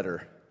his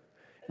letter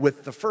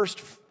with the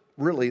first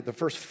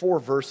 4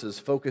 verses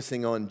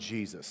focusing on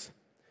Jesus.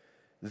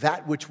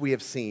 That which we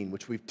have seen,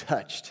 which we've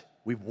touched,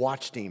 we've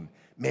watched him.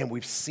 Man,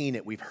 we've seen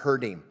it, we've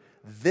heard him.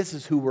 This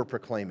is who we're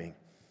proclaiming.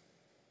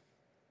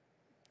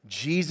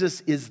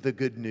 Jesus is the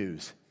good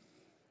news.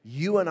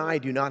 You and I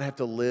do not have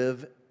to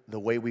live the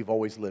way we've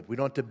always lived. We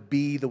don't have to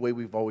be the way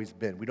we've always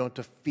been. We don't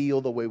have to feel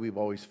the way we've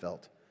always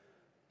felt.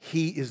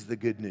 He is the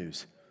good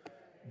news.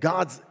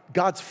 God's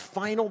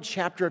final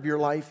chapter of your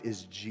life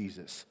is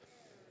Jesus.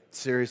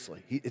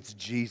 Seriously, it's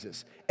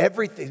Jesus.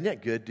 Everything, isn't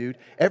that good, dude?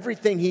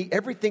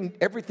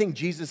 Everything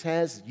Jesus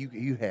has,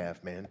 you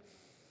have, man.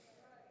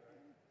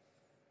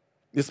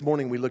 This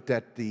morning we looked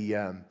at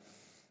and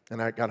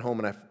I got home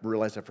and I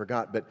realized I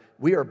forgot, but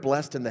we are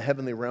blessed in the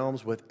heavenly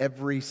realms with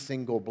every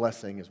single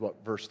blessing, is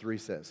what verse 3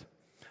 says.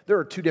 There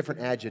are 2 different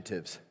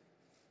adjectives.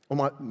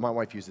 Well, my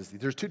wife uses these.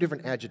 There's 2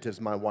 different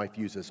adjectives my wife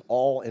uses,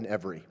 all and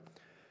every.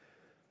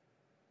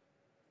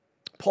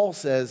 Paul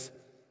says,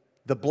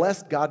 the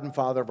blessed God and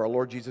Father of our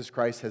Lord Jesus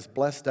Christ has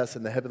blessed us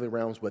in the heavenly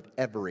realms with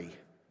every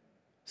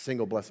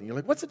single blessing. You're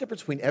like, what's the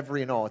difference between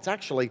every and all? It's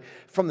actually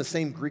from the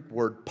same Greek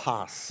word,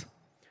 pas.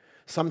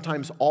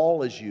 Sometimes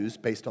all is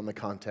used based on the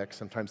context.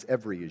 Sometimes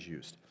every is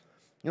used.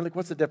 You're like,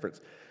 what's the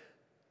difference?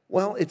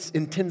 Well, it's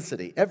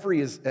intensity. Every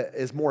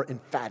is more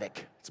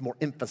emphatic. It's more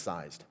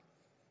emphasized.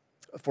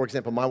 For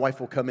example, my wife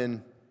will come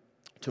in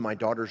to my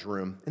daughter's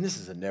room, and this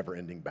is a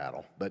never-ending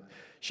battle, but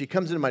she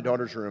comes into my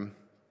daughter's room,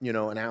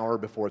 an hour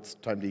before it's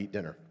time to eat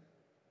dinner.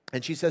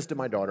 And she says to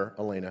my daughter,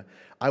 Elena,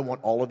 I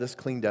want all of this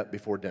cleaned up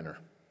before dinner.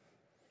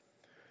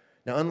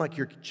 Now, unlike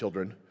your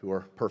children, who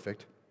are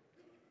perfect,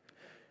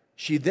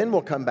 she then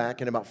will come back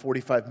in about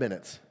 45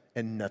 minutes,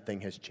 and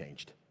nothing has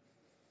changed.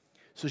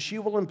 So she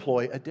will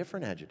employ a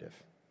different adjective.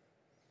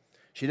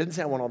 She doesn't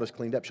say, I want all this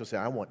cleaned up. She'll say,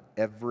 I want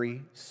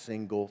every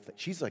single thing.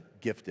 She's like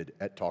gifted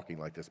at talking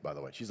like this, by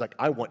the way. She's like,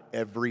 I want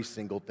every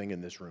single thing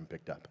in this room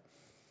picked up.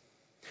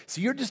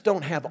 So you just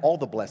don't have all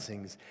the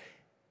blessings.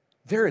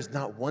 There is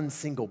not one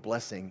single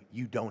blessing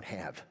you don't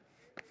have.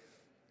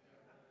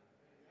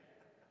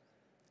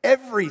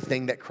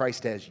 Everything that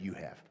Christ has, you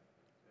have.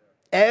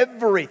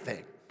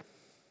 Everything.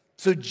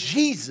 So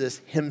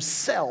Jesus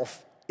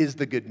himself is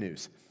the good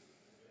news.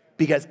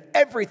 Because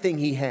everything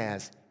he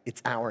has,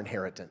 it's our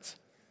inheritance.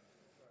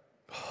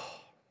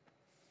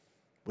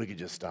 We could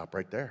just stop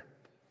right there.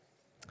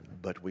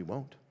 But we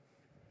won't.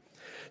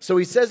 So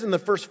he says in the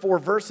first 4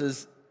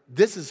 verses,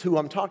 this is who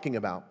I'm talking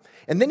about.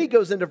 And then he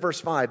goes into verse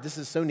 5. This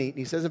is so neat.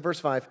 He says in verse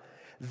 5,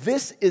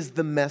 this is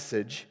the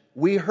message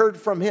we heard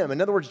from him.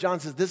 In other words, John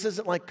says this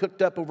isn't like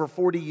cooked up over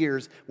 40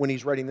 years when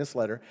he's writing this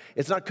letter.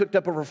 It's not cooked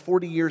up over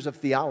 40 years of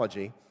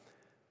theology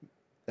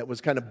that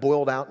was kind of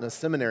boiled out in a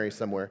seminary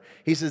somewhere.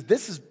 He says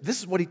this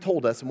is what he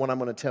told us and what I'm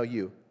going to tell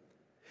you.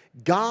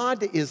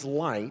 God is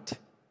light.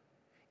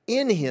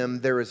 In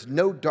him there is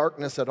no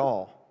darkness at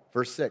all.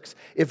 Verse 6.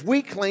 If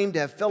we claim to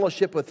have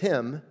fellowship with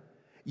him,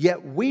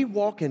 yet we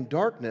walk in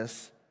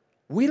darkness,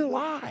 we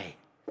lie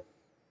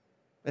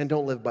and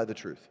don't live by the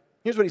truth.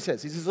 Here's what he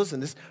says. He says,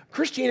 listen,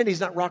 Christianity is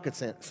not rocket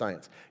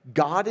science.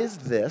 God is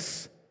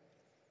this.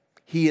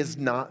 He is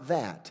not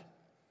that.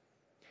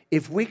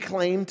 If we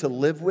claim to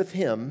live with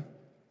him,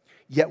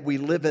 yet we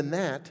live in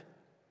that,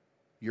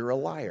 you're a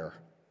liar.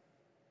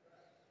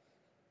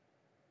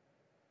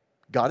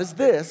 God is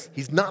this.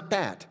 He's not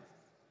that.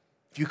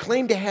 If you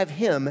claim to have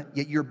him,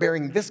 yet you're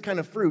bearing this kind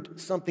of fruit,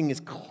 something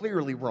is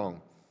clearly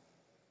wrong.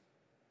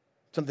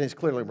 Something is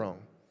clearly wrong.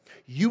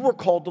 You were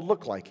called to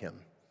look like him.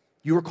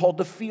 You are called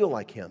to feel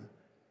like him.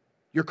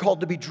 You're called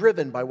to be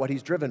driven by what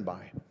he's driven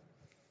by.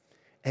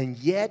 And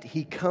yet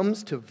he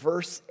comes to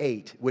verse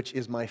 8, which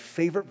is my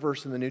favorite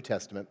verse in the New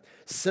Testament,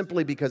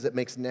 simply because it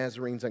makes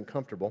Nazarenes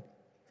uncomfortable.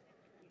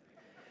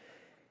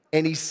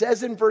 And he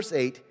says in verse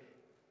 8,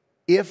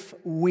 if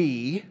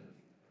we,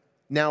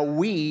 now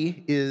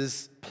we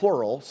is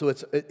plural, so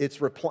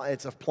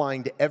it's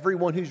applying to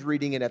everyone who's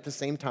reading it at the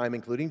same time,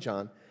 including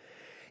John.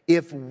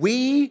 If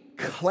we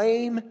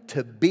claim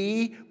to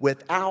be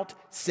without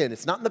sin,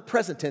 it's not in the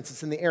present tense,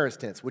 it's in the aorist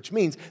tense, which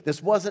means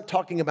this wasn't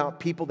talking about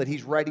people that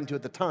he's writing to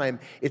at the time.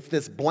 It's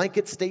this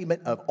blanket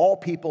statement of all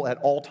people at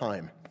all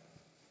time.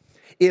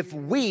 If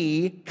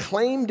we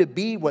claim to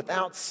be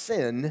without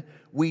sin,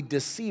 we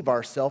deceive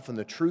ourselves and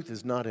the truth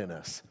is not in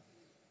us.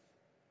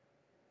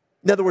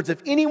 In other words,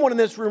 if anyone in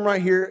this room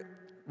right here,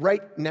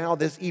 right now,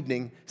 this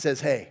evening,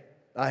 says, hey,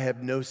 I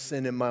have no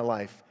sin in my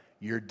life,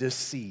 you're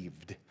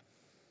deceived.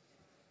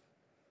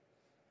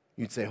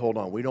 You'd say, hold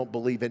on, we don't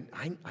believe it.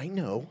 I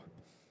know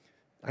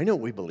what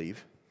we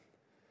believe.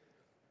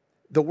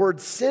 The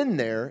word sin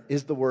there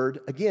is the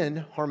word,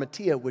 again,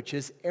 harmatia, which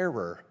is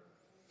error.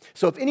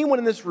 So if anyone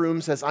in this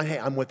room says, hey,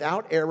 I'm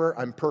without error,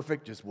 I'm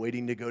perfect, just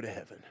waiting to go to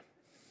heaven.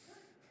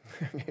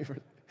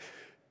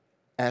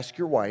 Ask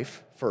your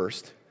wife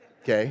first,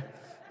 okay?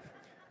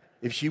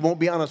 If she won't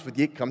be honest with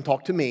you, come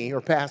talk to me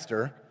or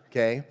pastor,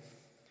 okay?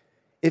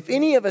 If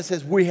any of us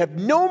says, we have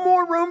no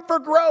more room for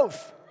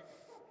growth,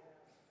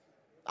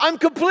 I'm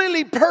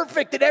completely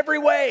perfect in every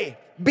way,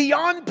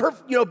 beyond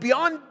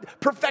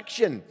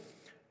perfection,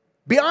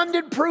 beyond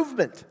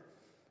improvement.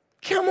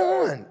 Come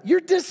on,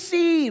 you're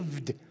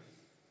deceived.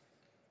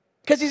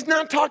 Because he's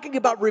not talking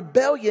about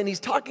rebellion, he's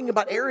talking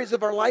about areas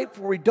of our life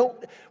where we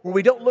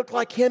don't look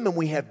like him and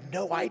we have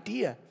no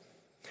idea.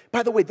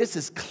 By the way, this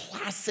is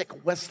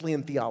classic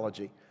Wesleyan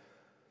theology.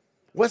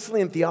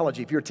 Wesleyan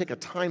theology, if you were to take a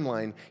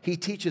timeline, he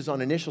teaches on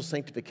initial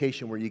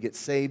sanctification where you get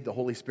saved, the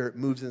Holy Spirit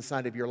moves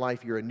inside of your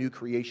life, you're a new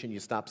creation, you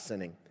stop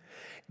sinning.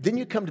 Then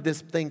you come to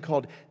this thing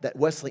called, that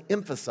Wesley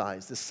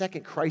emphasized, the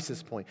second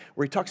crisis point,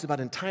 where he talks about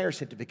entire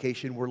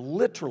sanctification, where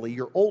literally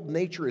your old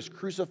nature is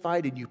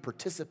crucified and you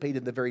participate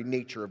in the very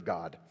nature of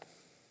God.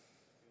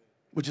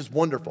 Which is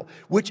wonderful.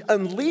 Which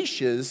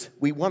unleashes,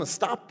 we want to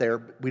stop there,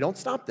 but we don't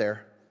stop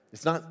there.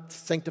 It's not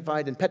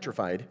sanctified and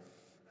petrified,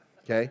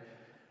 okay?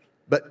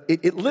 But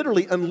it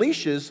literally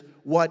unleashes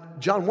what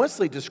John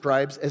Wesley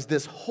describes as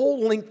this whole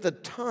length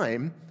of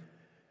time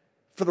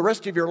for the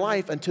rest of your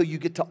life until you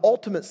get to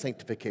ultimate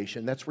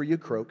sanctification. That's where you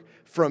croak.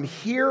 From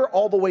here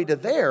all the way to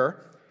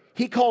there,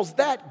 he calls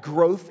that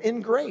growth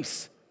in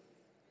grace.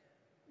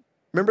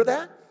 Remember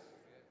that?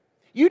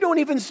 You don't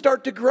even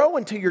start to grow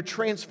until you're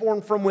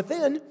transformed from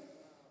within.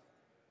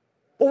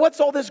 Well, what's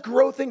all this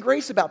growth in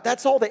grace about?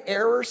 That's all the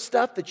error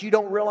stuff that you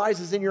don't realize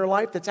is in your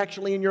life that's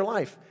actually in your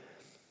life.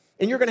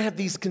 And you're going to have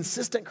these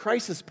consistent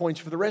crisis points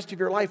for the rest of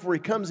your life where he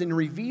comes and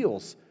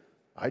reveals,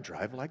 I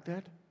drive like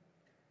that?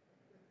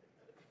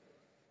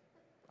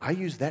 I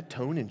use that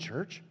tone in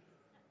church?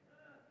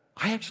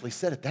 I actually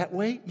said it that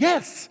way?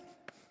 Yes.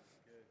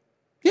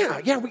 Yeah,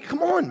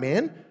 come on,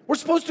 man. We're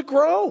supposed to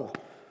grow.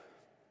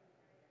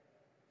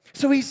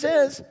 So he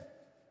says,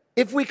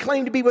 if we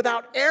claim to be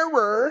without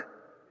error,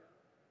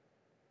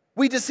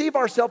 we deceive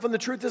ourselves and the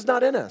truth is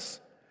not in us.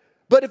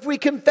 But if we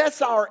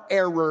confess our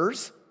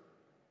errors,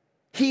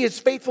 he is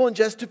faithful and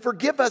just to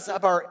forgive us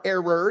of our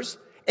errors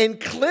and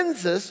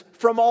cleanse us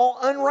from all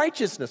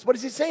unrighteousness. What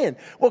is he saying?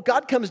 Well,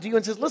 God comes to you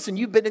and says, listen,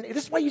 you've been in,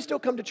 this is why you still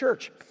come to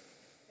church.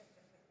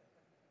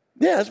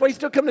 Yeah, that's why you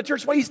still come to church,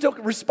 that's why you still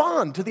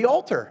respond to the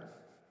altar.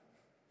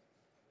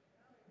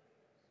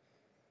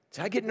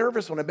 See, I get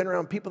nervous when I've been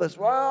around people that say,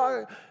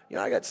 well,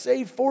 I got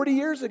saved 40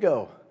 years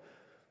ago.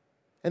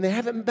 And they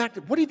haven't been back.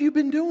 What have you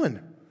been doing?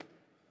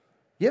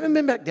 You haven't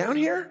been back down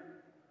here?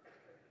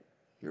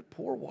 Your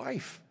poor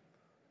wife.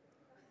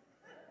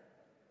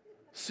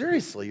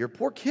 Seriously, your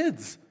poor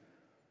kids.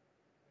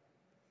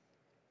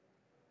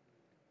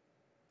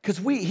 Because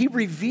he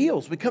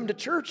reveals. We come to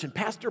church and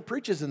pastor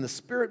preaches and the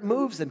Spirit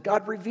moves and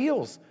God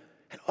reveals.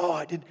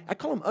 And I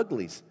call them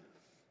uglies.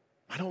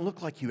 I don't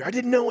look like you. I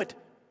didn't know it.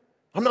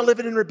 I'm not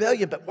living in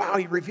rebellion, but wow,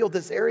 he revealed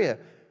this area.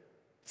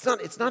 It's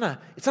not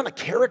a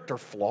character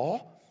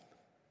flaw.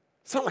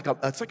 It's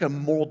like a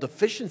moral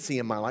deficiency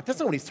in my life. That's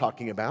not what he's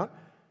talking about.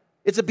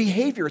 It's a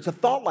behavior, it's a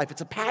thought life,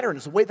 it's a pattern,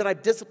 it's a way that I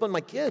discipline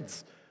my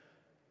kids.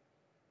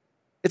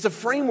 It's a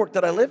framework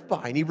that I live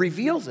by, and he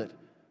reveals it.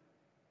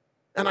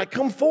 And I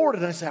come forward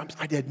and I say,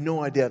 I had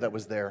no idea that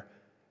was there.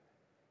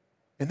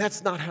 And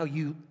that's not how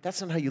you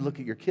look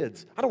at your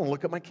kids. I don't want to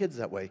look at my kids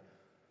that way.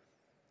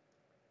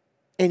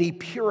 And he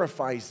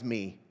purifies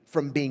me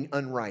from being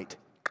unright.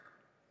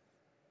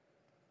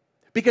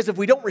 Because if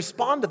we don't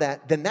respond to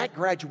that, then that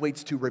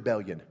graduates to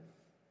rebellion.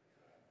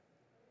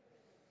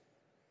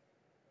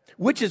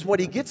 Which is what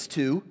he gets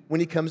to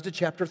when he comes to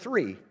chapter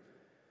 3.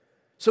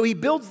 So he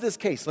builds this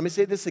case. Let me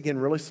say this again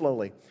really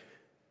slowly.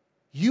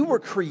 You were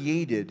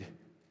created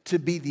to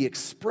be the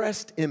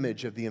expressed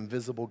image of the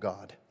invisible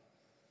God.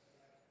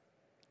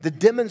 The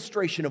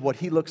demonstration of what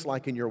he looks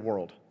like in your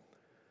world.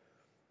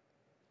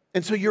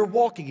 And so you're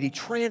walking, and he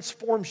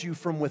transforms you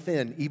from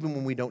within, even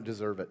when we don't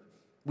deserve it.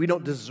 We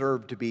don't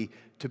deserve to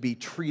be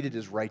treated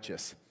as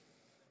righteous.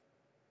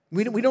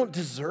 We don't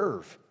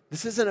deserve.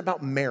 This isn't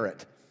about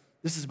merit.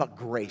 This is about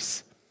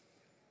grace.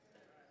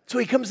 So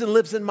he comes and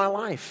lives in my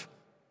life.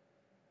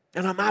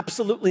 And I'm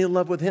absolutely in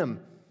love with him.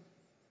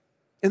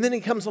 And then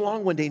he comes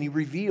along one day and he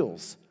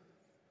reveals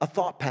a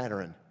thought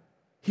pattern.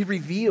 He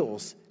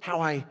reveals how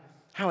I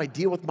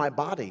deal with my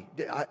body.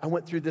 I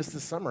went through this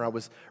summer. I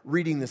was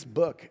reading this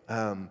book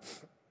on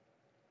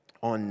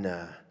kind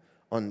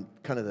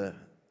of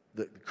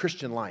the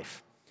Christian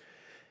life.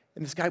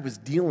 And this guy was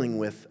dealing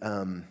with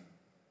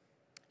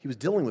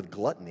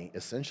gluttony,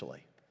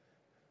 essentially.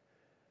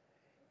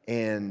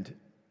 And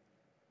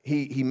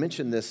he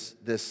mentioned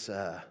this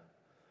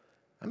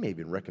I may have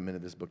even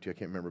recommended this book to you, I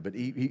can't remember, but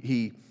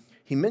he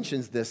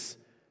mentions this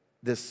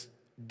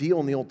deal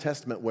in the Old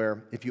Testament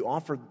where if you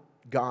offer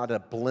God a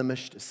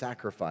blemished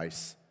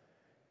sacrifice,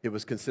 it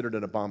was considered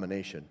an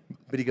abomination.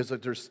 But he goes,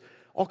 there's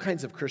all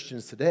kinds of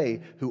Christians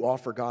today who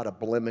offer God a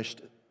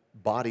blemished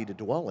body to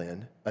dwell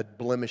in, a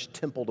blemished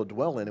temple to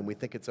dwell in, and we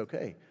think it's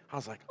okay. I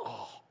was like,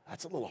 oh,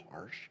 that's a little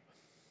harsh.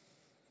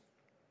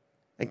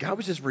 And God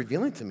was just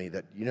revealing to me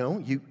that,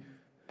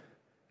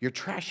 you're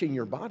trashing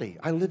your body.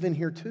 I live in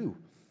here too.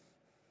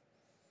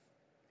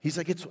 He's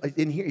like, it's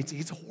in here.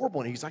 It's horrible.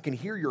 And he's like, I can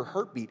hear your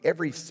heartbeat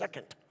every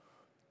second.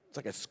 It's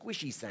like a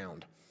squishy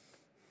sound.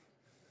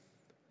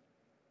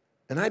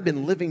 And I've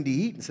been living to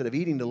eat instead of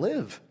eating to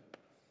live.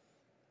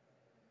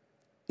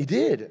 He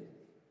did.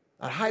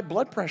 I had high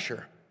blood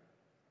pressure.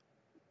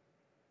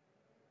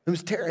 It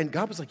was terrible. And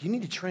God was like, you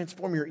need to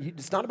transform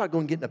it's not about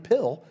going and getting a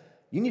pill.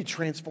 You need to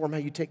transform how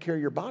you take care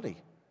of your body.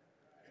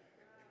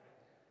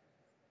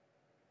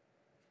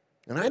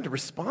 And I had to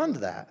respond to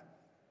that.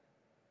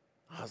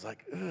 I was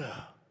like, ugh.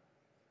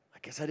 I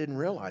guess I didn't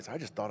realize. I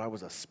just thought I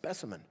was a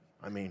specimen.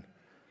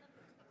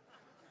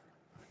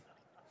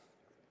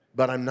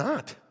 But I'm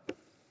not.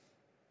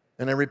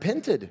 And I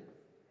repented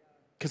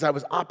because I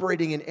was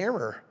operating in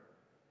error.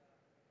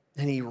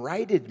 And he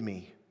righted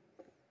me.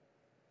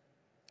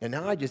 And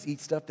now I just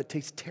eat stuff that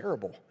tastes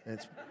terrible. And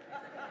it's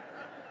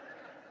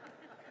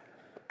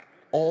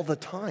all the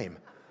time.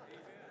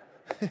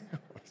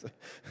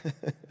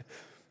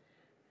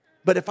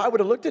 But if I would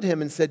have looked at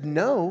him and said,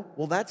 no,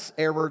 well, that's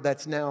error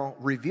that's now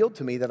revealed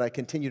to me that I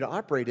continue to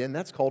operate in.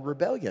 That's called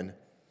rebellion.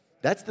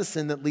 That's the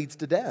sin that leads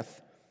to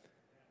death.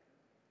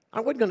 I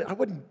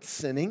wasn't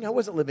sinning. I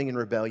wasn't living in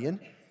rebellion.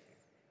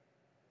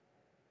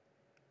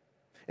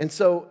 And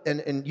so,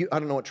 and you, I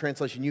don't know what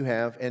translation you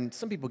have, and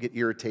some people get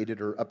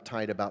irritated or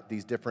uptight about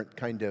these different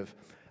kind of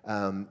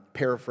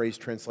paraphrase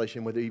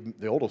translation, whether even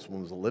the oldest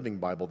one was a Living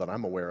Bible that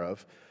I'm aware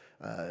of.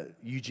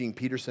 Eugene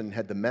Peterson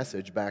had the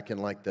Message back in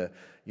like the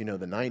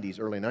 90s,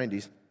 early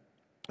 90s.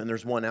 And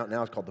there's one out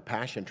now, it's called the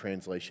Passion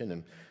Translation.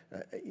 And,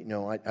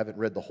 I haven't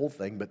read the whole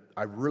thing, but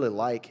I really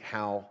like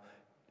how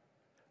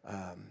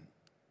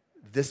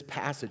this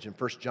passage in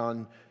 1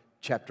 John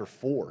chapter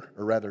 4,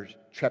 or rather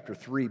chapter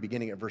 3,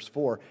 beginning at verse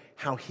 4,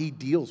 how he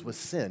deals with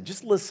sin.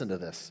 Just listen to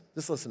this.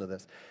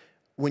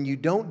 When you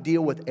don't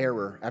deal with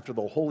error after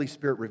the Holy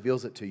Spirit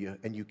reveals it to you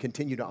and you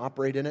continue to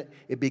operate in it,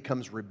 it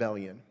becomes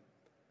rebellion.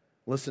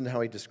 Listen to how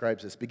he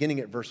describes this,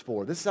 beginning at verse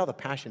 4. This is how the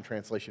Passion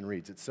Translation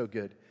reads. It's so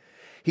good.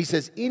 He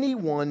says,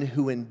 anyone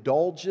who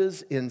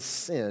indulges in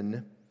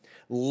sin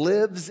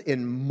lives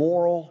in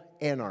moral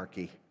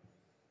anarchy.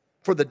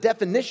 For the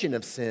definition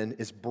of sin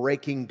is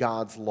breaking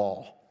God's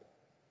law.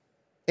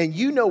 And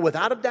you know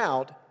without a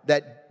doubt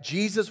that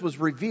Jesus was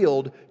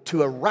revealed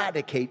to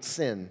eradicate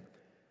sin.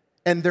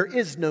 And there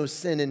is no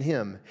sin in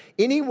him.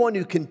 Anyone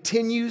who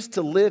continues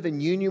to live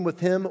in union with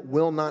him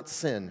will not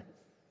sin.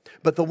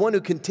 But the one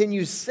who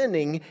continues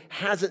sinning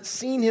hasn't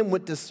seen him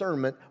with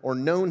discernment or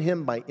known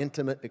him by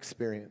intimate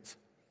experience.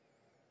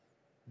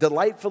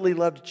 Delightfully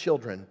loved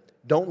children,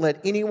 don't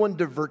let anyone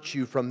divert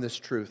you from this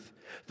truth.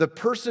 The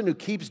person who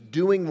keeps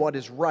doing what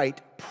is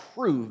right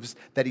proves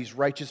that he's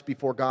righteous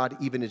before God,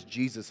 even as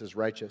Jesus is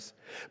righteous.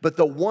 But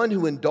the one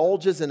who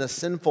indulges in a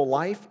sinful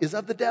life is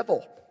of the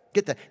devil.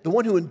 Get that? The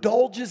one who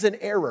indulges in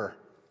error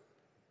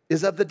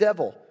is of the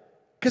devil.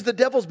 Because the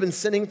devil's been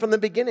sinning from the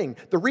beginning.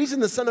 The reason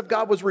the Son of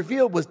God was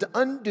revealed was to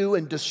undo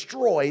and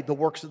destroy the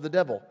works of the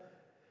devil.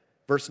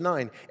 Verse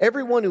 9,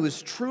 everyone who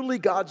is truly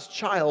God's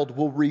child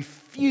will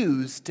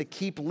refuse to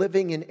keep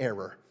living in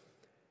error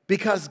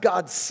because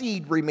God's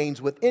seed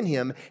remains within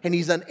him and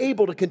he's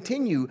unable to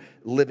continue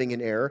living in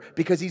error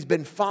because he's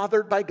been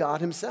fathered by God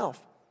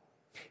himself.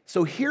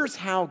 So here's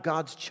how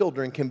God's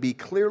children can be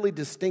clearly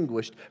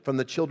distinguished from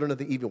the children of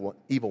the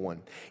evil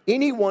one.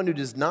 Anyone who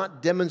does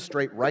not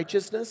demonstrate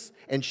righteousness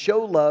and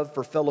show love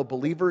for fellow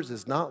believers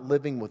is not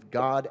living with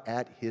God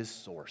at his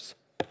source.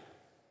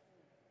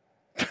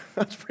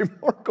 That's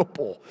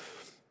remarkable.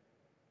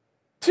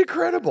 It's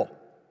incredible.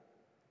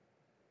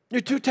 There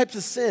are two types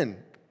of sin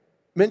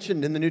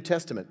mentioned in the New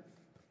Testament.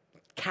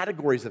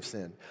 Categories of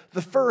sin.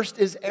 The first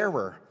is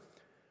error.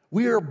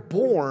 We are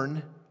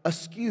born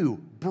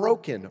askew,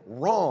 broken,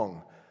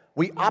 wrong.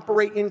 We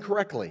operate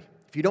incorrectly.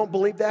 If you don't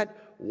believe that,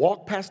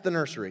 walk past the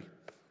nursery.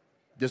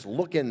 Just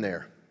look in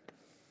there.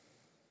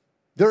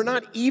 They're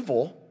not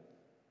evil.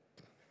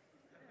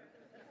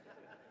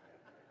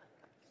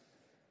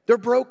 They're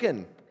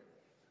broken.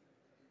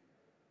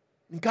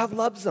 And God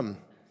loves them.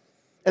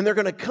 And they're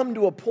going to come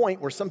to a point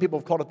where some people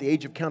have called it the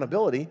age of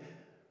accountability,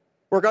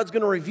 where God's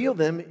going to reveal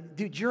them,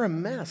 dude, you're a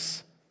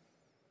mess.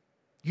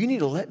 You need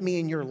to let me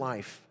in your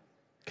life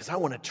because I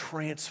want to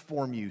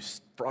transform you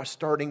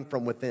starting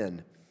from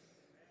within.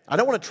 I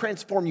don't want to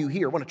transform you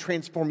here. I want to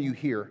transform you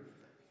here.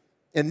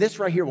 And this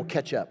right here will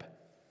catch up.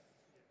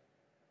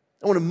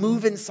 I want to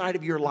move inside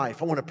of your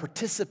life. I want to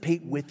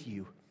participate with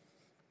you.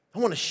 I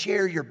want to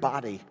share your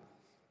body.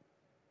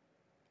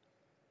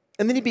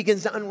 And then he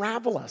begins to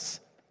unravel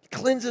us. He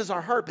cleanses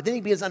our heart, but then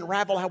he begins to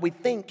unravel how we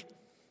think.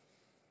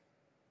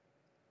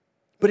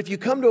 But if you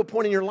come to a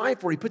point in your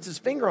life where he puts his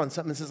finger on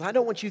something and says, I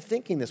don't want you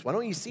thinking this way, I don't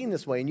want you seeing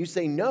this way, and you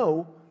say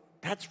no,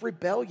 that's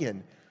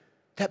rebellion.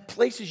 That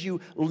places you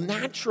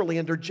naturally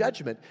under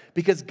judgment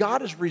because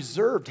God has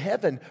reserved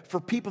heaven for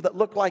people that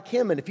look like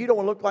him. And if you don't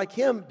want to look like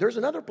him, there's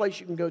another place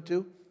you can go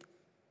to.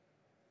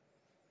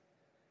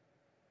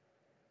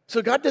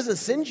 So God doesn't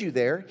send you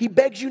there. He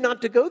begs you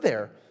not to go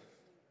there.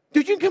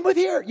 Dude, you can come with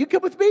here. You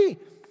come with me.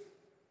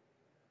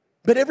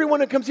 But everyone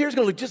that comes here is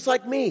going to look just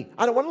like me.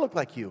 I don't want to look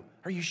like you.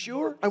 Are you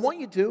sure? I want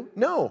you to.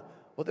 No.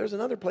 Well, there's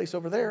another place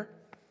over there.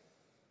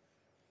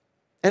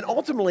 And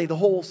ultimately, the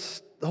whole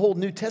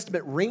New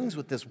Testament rings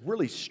with this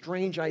really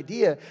strange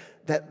idea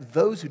that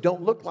those who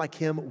don't look like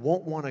him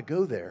won't want to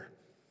go there.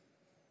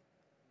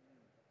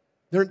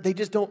 They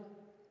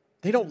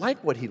don't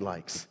like what he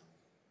likes.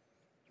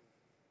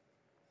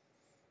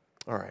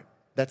 All right,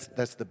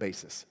 that's the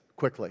basis.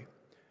 Quickly.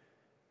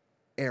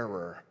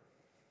 Error.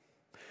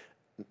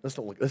 Let's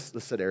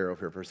set error over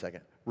here for a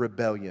second.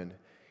 Rebellion.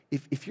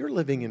 If you're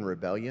living in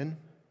rebellion,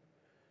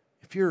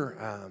 if you're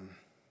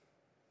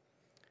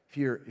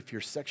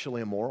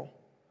sexually immoral,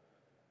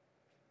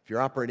 if you're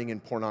operating in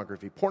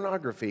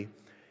pornography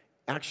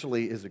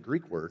actually is a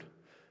Greek word.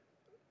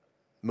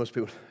 Most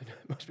people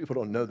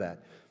don't know that.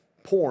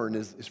 Porn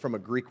is from a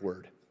Greek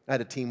word. I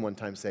had a team one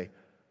time say,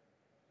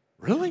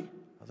 really?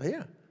 I was like,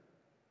 yeah.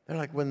 They're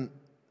like, when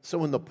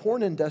the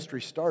porn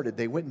industry started,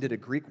 they went and did a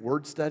Greek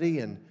word study,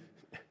 and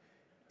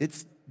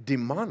it's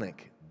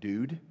demonic,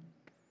 dude.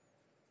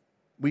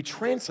 We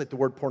translate the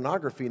word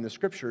pornography in the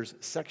scriptures,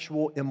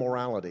 sexual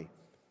immorality.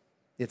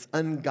 It's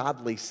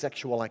ungodly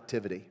sexual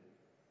activity.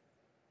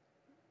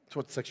 That's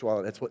what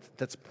sexuality,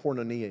 that's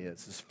porneia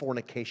is. It's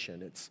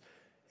fornication.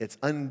 It's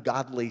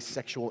ungodly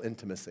sexual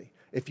intimacy.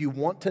 If you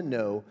want to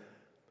know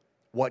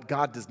what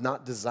God does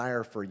not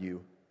desire for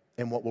you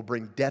and what will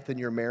bring death in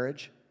your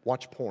marriage,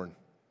 watch porn.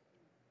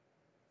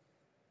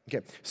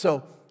 Okay,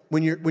 so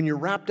when you're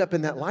wrapped up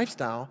in that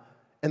lifestyle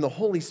and the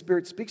Holy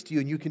Spirit speaks to you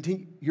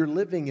and you're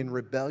living in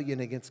rebellion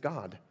against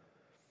God.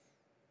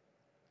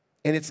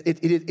 And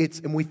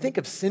and we think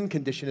of sin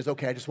condition as,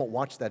 okay, I just won't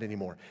watch that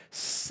anymore.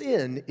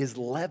 Sin is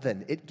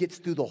leaven. It gets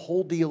through the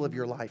whole deal of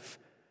your life.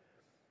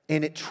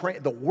 And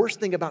the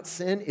worst thing about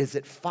sin is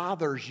it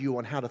fathers you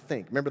on how to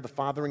think. Remember the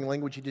fathering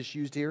language he just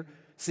used here?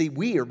 See,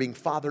 we are being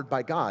fathered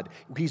by God.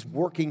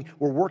 We're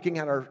working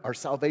out our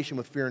salvation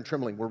with fear and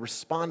trembling. We're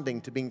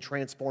responding to being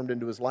transformed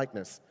into his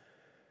likeness.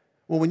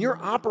 Well, when you're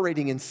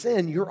operating in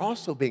sin, you're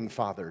also being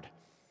fathered.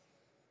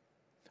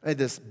 I had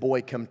this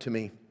boy come to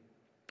me.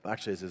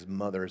 Actually, it's his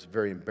mother. It's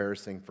very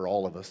embarrassing for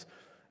all of us.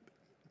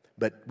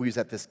 But we was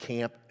at this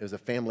camp. It was a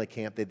family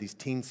camp. They had these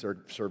teen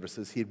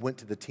services. He had went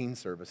to the teen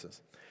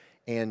services.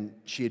 And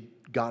she had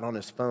got on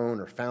his phone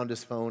or found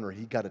his phone or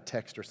he got a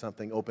text or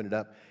something, opened it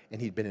up, and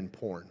he'd been in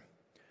porn.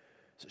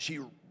 So she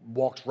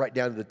walks right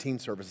down to the teen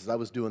services. I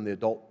was doing the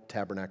adult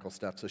tabernacle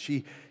stuff. So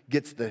she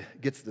gets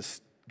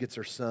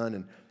her son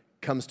and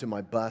comes to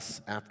my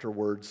bus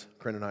afterwards.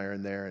 Corinne and I are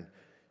in there, and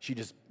she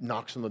just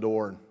knocks on the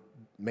door and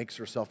makes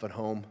herself at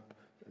home.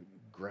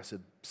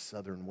 Aggressive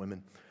Southern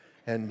women.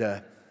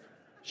 And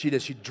she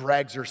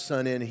drags her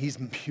son in. He's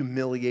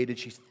humiliated.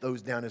 She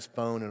throws down his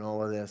phone and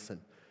all of this.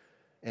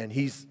 And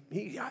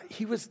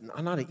he was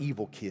not an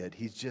evil kid.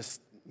 He's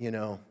just,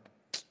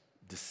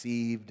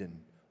 deceived and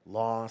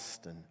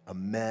lost and a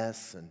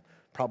mess and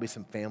probably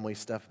some family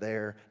stuff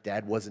there.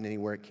 Dad wasn't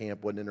anywhere at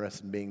camp, wasn't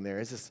interested in being there.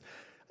 It's just,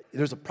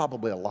 there's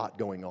probably a lot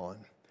going on.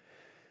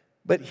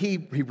 But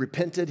he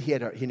repented. He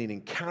had an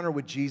encounter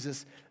with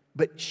Jesus.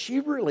 But she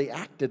really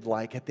acted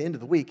like at the end of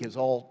the week it was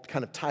all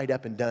kind of tied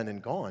up and done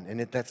and gone. And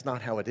that's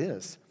not how it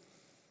is.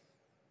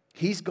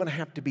 He's going to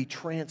have to be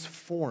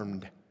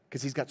transformed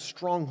because he's got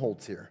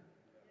strongholds here.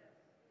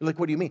 You're like,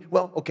 what do you mean?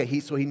 Well,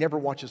 okay, so he never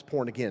watches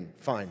porn again.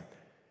 Fine.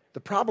 The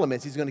problem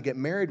is he's going to get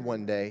married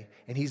one day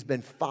and he's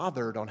been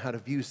fathered on how to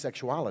view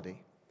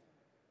sexuality.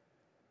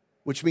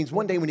 Which means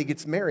one day when he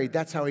gets married,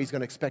 that's how he's going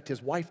to expect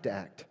his wife to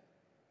act.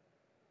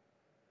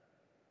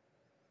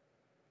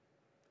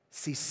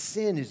 See,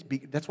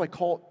 that's why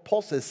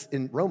Paul says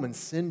in Romans,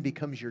 sin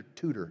becomes your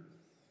tutor.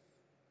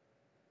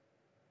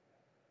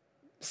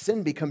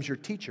 Sin becomes your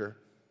teacher.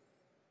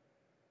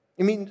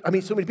 I mean,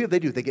 so many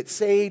people, they get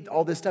saved,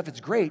 all this stuff, it's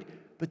great,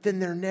 but then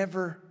they're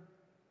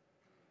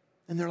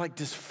like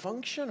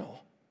dysfunctional.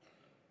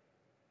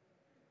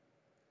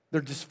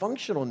 They're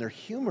dysfunctional in their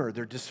humor.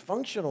 They're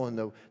dysfunctional in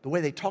the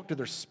way they talk to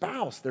their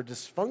spouse. They're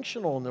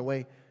dysfunctional in the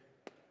way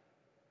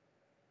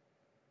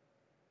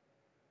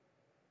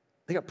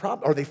they got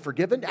problems. Are they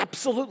forgiven?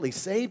 Absolutely.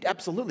 Saved?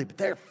 Absolutely. But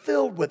they're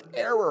filled with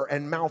error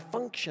and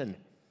malfunction.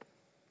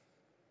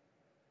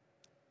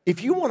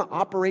 If you want to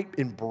operate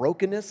in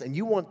brokenness and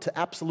you want to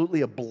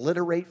absolutely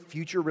obliterate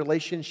future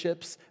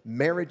relationships,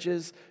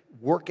 marriages,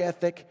 work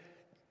ethic,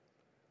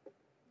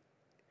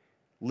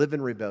 live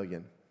in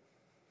rebellion.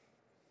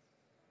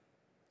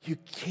 You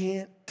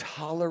can't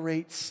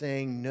tolerate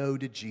saying no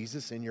to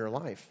Jesus in your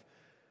life.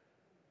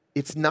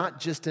 It's not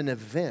just an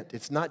event.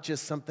 It's not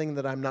just something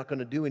that I'm not going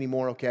to do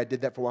anymore. Okay, I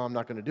did that for a while, I'm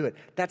not going to do it.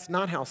 That's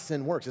not how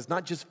sin works. It's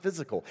not just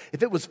physical.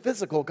 If it was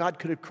physical, God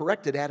could have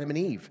corrected Adam and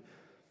Eve.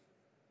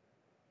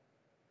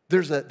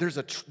 There's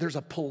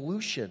a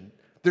pollution.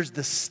 There's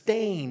the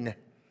stain.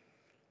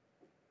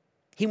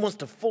 He wants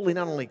to fully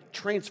not only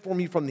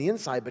transform you from the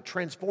inside, but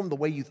transform the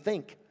way you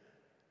think.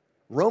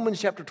 Romans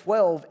chapter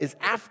 12 is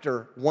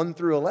after 1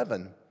 through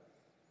 11.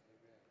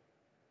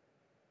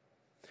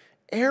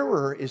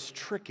 Error is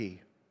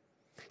tricky.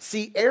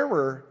 See,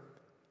 error,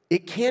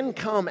 it can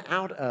come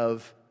out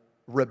of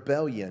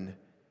rebellion,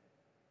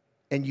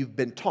 and you've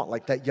been taught,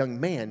 like that young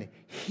man,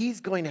 he's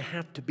going to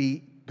have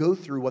to go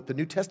through what the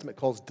New Testament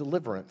calls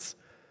deliverance,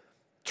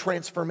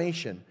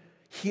 transformation,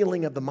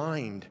 healing of the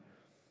mind.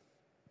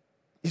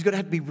 He's going to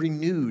have to be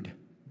renewed.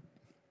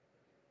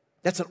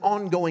 That's an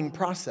ongoing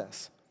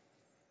process.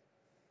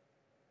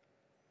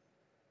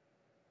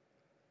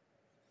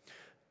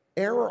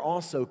 Error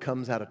also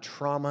comes out of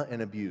trauma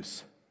and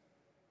abuse.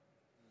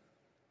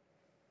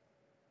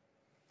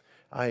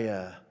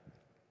 I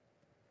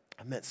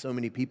met so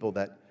many people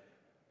that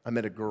I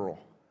met a girl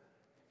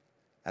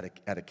at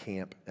a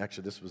camp.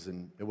 Actually, it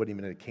wasn't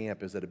even at a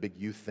camp. It was at a big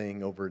youth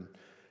thing over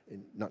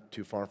not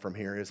too far from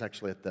here. It was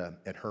actually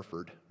at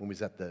Hereford when we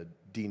was at the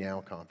D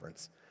Now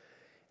conference.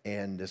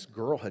 And this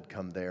girl had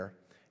come there,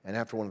 and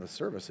after one of the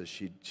services,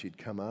 she'd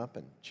come up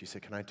and she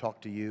said, "Can I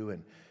talk to you?"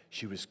 And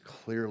she was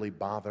clearly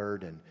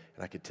bothered, and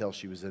I could tell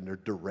she was under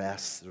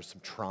duress. There was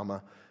some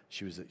trauma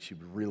she was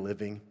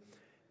reliving.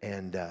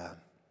 And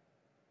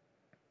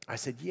I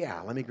said,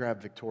 "Yeah, let me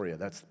grab Victoria."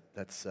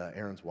 That's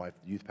Aaron's wife,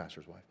 the youth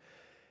pastor's wife.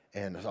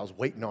 And I was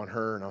waiting on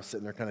her, and I was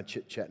sitting there kind of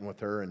chit-chatting with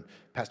her, and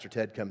Pastor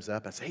Ted comes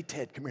up. I said, "Hey,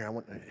 Ted, come here. I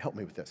want you to help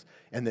me with this."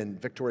 And then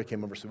Victoria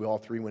came over, so we all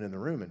three went in the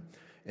room,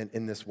 and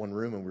in this one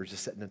room, and we were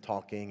just sitting and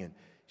talking, and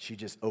she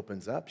just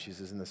opens up. She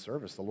says, "In the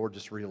service, the Lord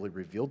just really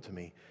revealed to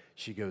me."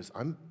 She goes,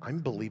 I'm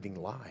believing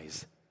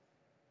lies.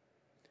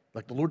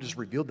 Like the Lord just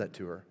revealed that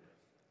to her,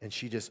 and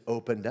she just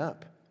opened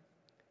up.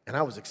 And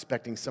I was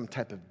expecting some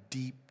type of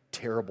deep,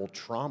 terrible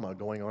trauma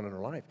going on in her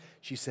life.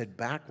 She said,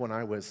 "Back when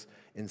I was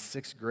in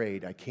 6th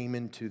grade, I came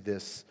into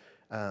this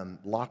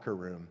locker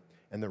room,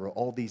 and there were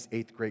all these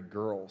 8th grade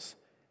girls,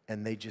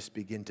 and they just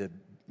begin to,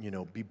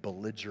 be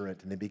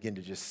belligerent, and they begin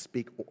to just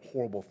speak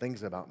horrible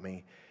things about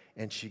me."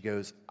 And she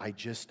goes,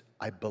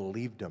 I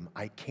believed them.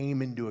 I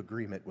came into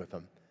agreement with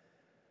them.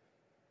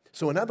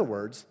 So in other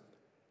words,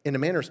 in a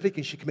manner of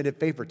speaking, she committed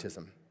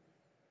favoritism.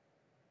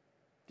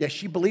 Yeah,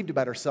 she believed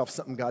about herself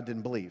something God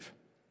didn't believe.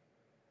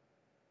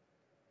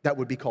 That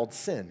would be called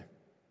sin.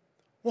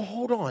 Well,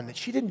 hold on.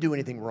 She didn't do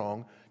anything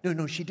wrong.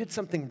 No, she did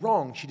something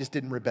wrong. She just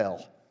didn't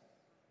rebel.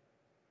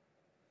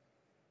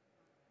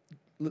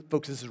 Look,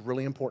 folks, this is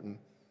really important.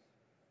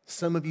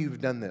 Some of you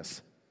have done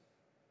this.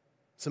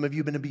 Some of you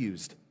have been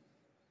abused.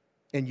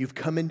 And you've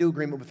come into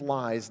agreement with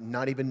lies,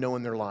 not even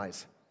knowing they're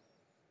lies.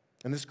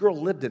 And this girl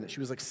lived in it. She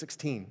was like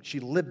 16. She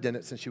lived in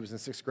it since she was in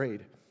 6th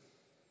grade.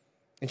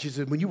 And she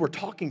said, "When you were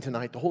talking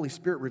tonight, the Holy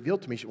Spirit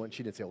revealed to me." She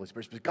didn't say Holy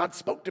Spirit, but God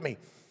spoke to me.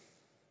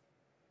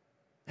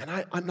 And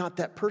I'm not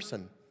that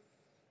person.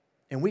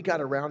 And we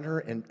got around her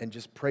and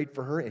just prayed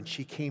for her, and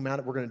she came out.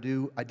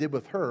 I did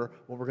with her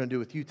what we're going to do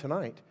with you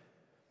tonight.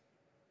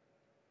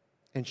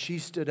 And she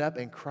stood up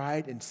and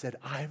cried and said,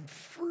 "I'm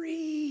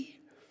free."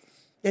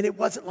 And it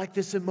wasn't like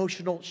this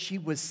emotional, she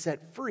was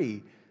set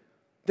free.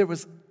 There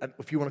was,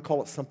 if you want to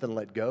call it something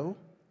let go,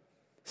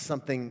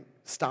 something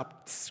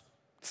stopped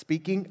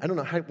speaking. I don't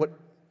know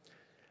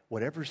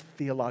whatever's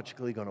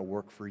theologically going to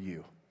work for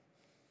you.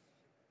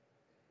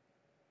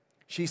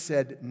 She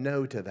said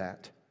no to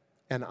that,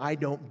 and I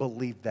don't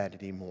believe that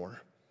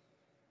anymore.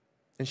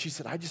 And she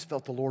said, "I just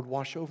felt the Lord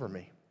wash over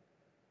me."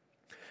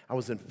 I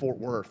was in Fort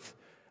Worth,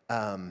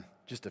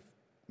 just the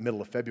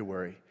middle of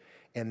February,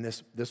 and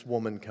this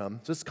woman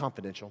comes. So it's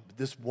confidential. But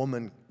this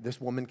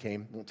woman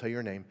came. Won't tell you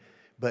her name,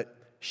 but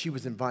she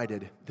was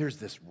invited. There's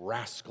this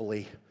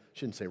rascally,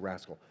 shouldn't say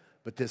rascal,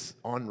 but this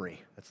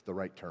ornery. That's the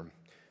right term.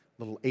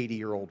 Little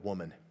 80-year-old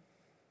woman.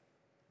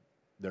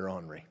 They're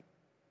ornery.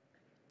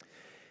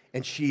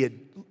 And she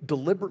had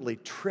deliberately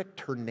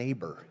tricked her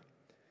neighbor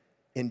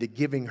into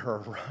giving her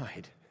a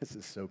ride. This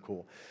is so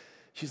cool.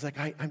 She's like,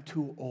 I'm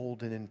too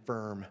old and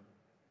infirm.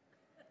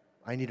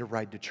 I need a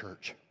ride to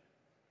church.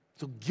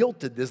 So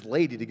guilted this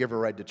lady to give her a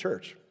ride to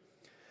church.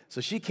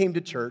 So she came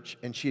to church,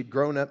 and she had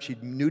grown up.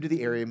 She'd new to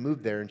the area,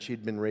 moved there, and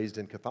she'd been raised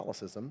in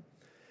Catholicism.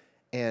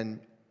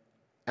 And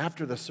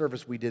after the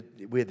service, we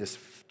had this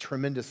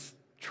tremendous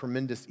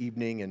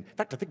evening. And in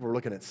fact, I think we were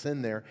looking at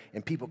sin there,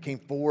 and people came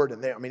forward,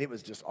 and it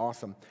was just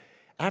awesome.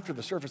 After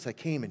the service, I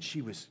came, and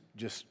she was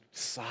just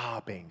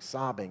sobbing.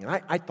 And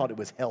I thought it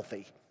was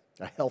healthy,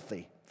 a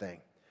healthy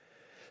thing.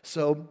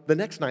 So the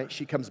next night,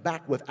 she comes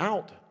back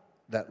without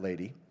that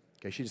lady.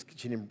 Okay, she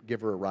didn't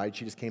give her a ride.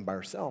 She just came by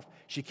herself.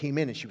 She came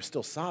in, and she was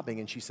still sobbing,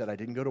 and she said, I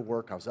didn't go to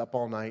work. I was up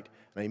all night,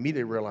 and I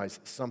immediately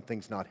realized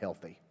something's not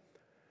healthy.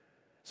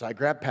 So I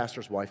grabbed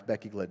Pastor's wife,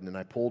 Becky Glidden, and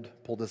I pulled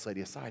this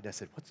lady aside, and I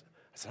said,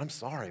 I'm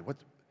sorry.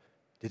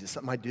 Did it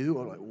something I do?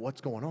 Or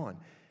what's going on?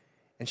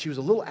 And she was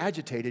a little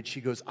agitated. She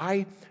goes,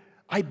 I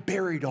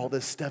buried all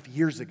this stuff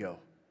years ago.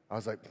 I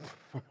was like,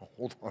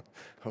 hold on.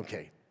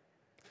 Okay.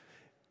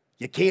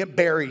 You can't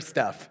bury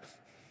stuff.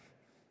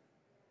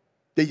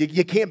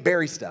 You can't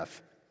bury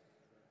stuff.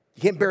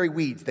 You can't bury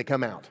weeds. They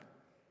come out.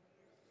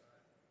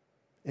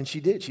 And she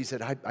did. She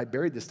said, I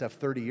buried this stuff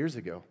 30 years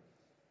ago.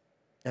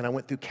 And I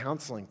went through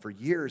counseling for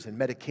years and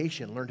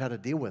medication, learned how to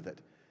deal with it.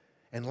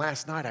 And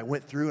last night I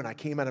went through and I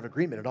came out of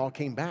agreement. It all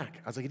came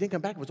back. I was like, it didn't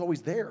come back. It was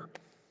always there.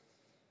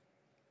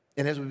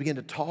 And as we began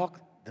to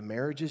talk, the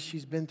marriages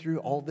she's been through,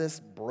 all this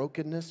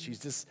brokenness, she's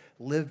just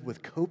lived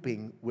with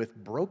coping with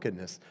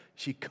brokenness.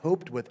 She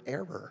coped with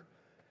error.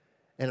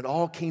 And it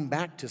all came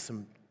back to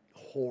some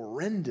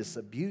horrendous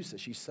abuse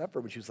that she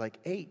suffered when she was like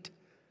 8.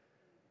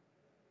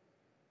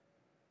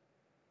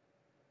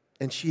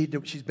 And she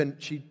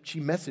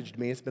messaged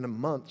me. It's been a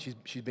month.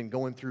 She's been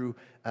going through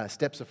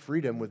Steps of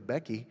Freedom with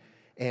Becky,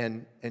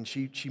 and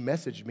she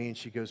messaged me and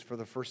she goes, for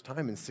the first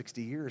time in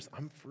 60 years,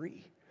 I'm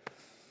free.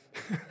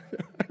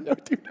 I know,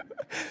 dude.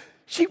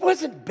 She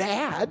wasn't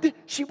bad.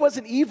 She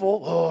wasn't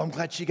evil. Oh, I'm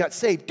glad she got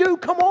saved.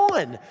 Dude, come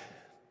on.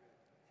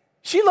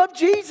 She loved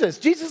Jesus.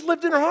 Jesus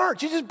lived in her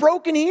heart. She's just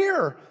broken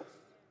here.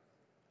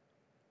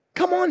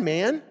 Come on,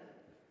 man.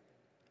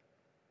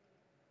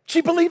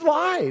 She believed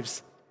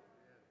lies.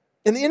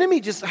 And the enemy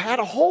just had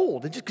a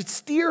hold. It just could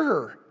steer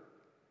her.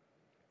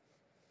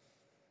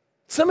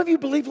 Some of you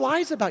believe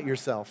lies about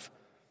yourself.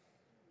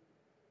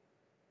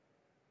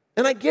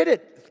 And I get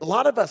it. A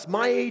lot of us,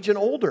 my age and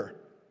older,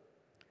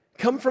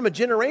 come from a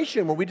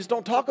generation where we just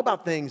don't talk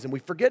about things and we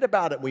forget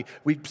about it. We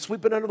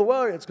sweep it under the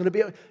rug. It's going to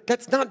be,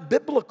 that's not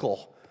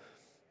biblical.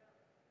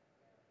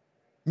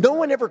 No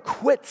one ever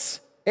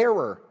quits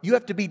error. You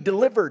have to be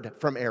delivered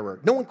from error.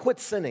 No one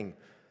quits sinning.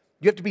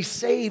 You have to be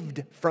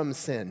saved from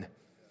sin.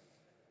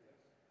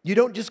 You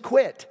don't just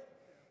quit.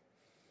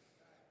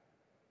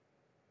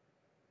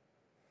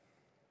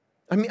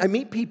 I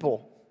meet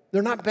people,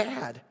 they're not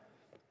bad.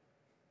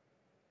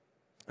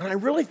 And I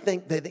really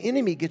think that the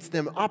enemy gets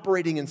them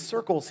operating in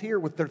circles here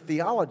with their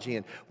theology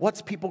and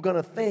what's people going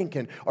to think,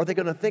 and are they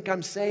going to think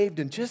I'm saved?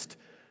 And just,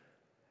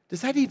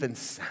 does that even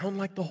sound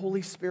like the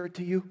Holy Spirit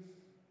to you?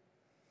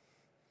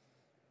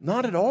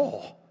 Not at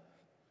all.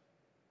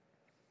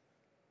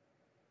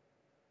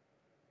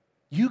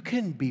 You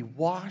can be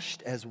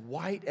washed as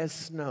white as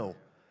snow.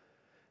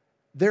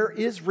 There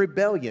is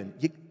rebellion.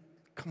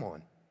 Come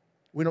on.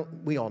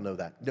 We all know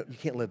that. No, you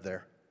can't live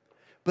there.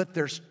 But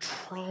there's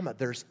trauma,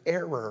 there's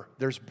error,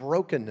 there's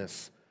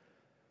brokenness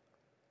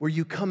where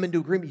you come into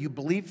agreement, you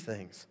believe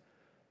things.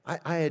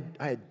 I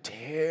had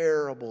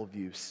terrible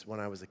abuse when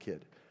I was a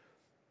kid.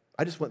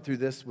 I just went through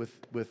this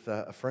with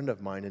a friend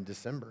of mine in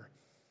December.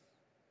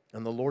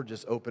 And the Lord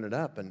just opened it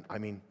up. And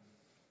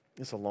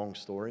it's a long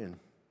story and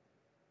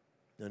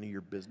none of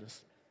your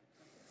business.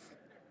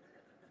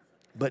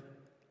 But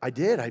I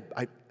did.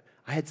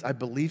 I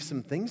believed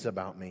some things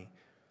about me.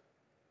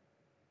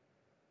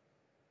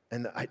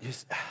 And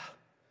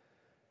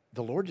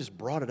the Lord just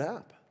brought it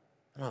up.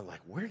 And I'm like,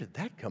 where did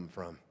that come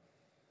from?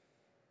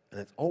 And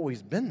it's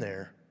always been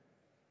there.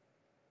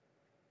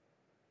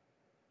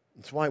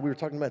 That's why we were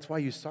talking about, that's why I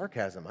use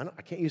sarcasm.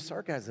 I can't use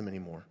sarcasm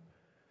anymore.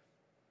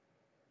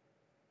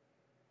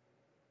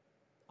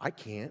 I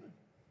can't.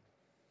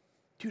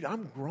 Dude,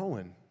 I'm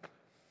growing.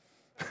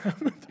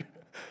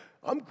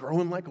 I'm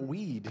growing like a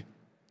weed.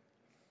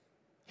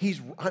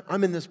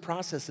 I'm in this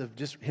process of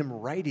just him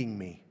writing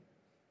me.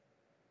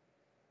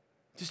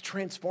 Just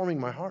transforming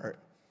my heart.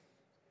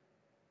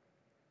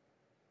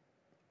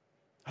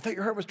 I thought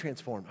your heart was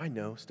transformed. I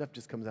know, stuff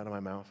just comes out of my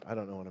mouth. I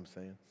don't know what I'm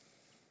saying.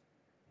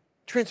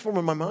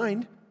 Transforming my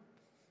mind.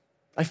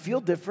 I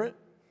feel different.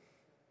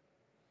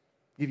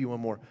 Give you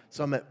one more.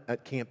 So I'm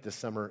at camp this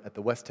summer at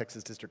the West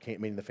Texas District Camp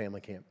meeting, the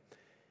family camp.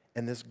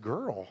 And this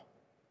girl,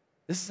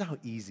 this is how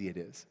easy it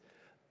is.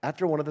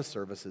 After one of the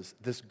services,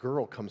 this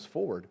girl comes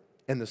forward.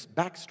 And this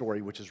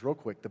backstory, which is real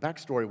quick, the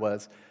backstory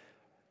was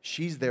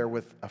she's there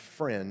with a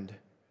friend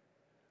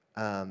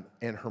and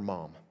her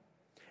mom.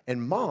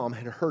 And mom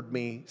had heard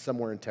me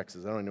somewhere in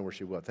Texas. I don't know where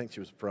she was. I think she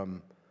was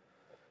from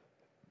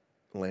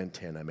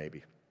Lantana,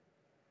 maybe.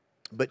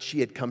 But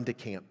she had come to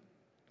camp.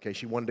 Okay,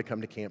 she wanted to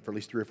come to camp for at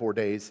least 3 or 4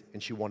 days,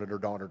 and she wanted her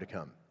daughter to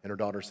come. And her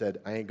daughter said,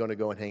 I ain't going to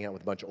go and hang out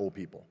with a bunch of old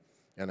people.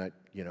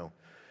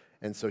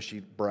 And so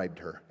she bribed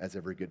her, as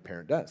every good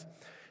parent does.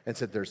 And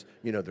said, there's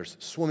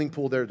swimming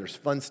pool there, there's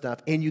fun stuff,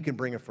 and you can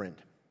bring a friend.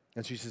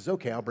 And she says,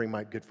 okay, I'll bring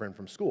my good friend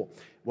from school.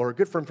 Well, her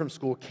good friend from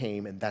school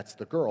came, and that's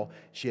the girl.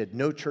 She had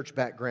no church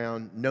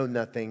background, no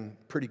nothing,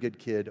 pretty good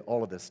kid,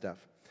 all of this stuff.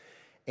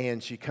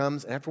 And she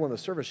comes, and after one of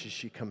the services,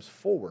 she comes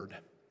forward,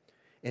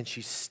 and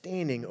she's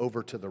standing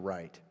over to the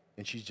right,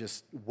 and she's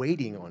just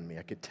waiting on me,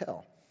 I could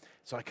tell.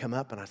 So I come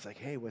up, and I was like,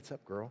 hey, what's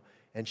up, girl?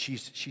 And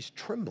she's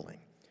trembling,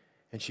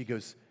 and she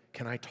goes,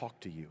 can I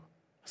talk to you?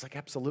 I was like,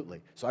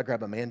 absolutely. So I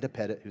grab Amanda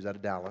Pettit, who's out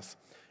of Dallas,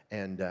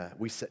 and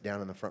we sit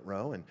down in the front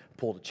row and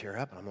pulled a chair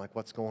up, and I'm like,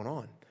 what's going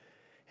on?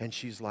 And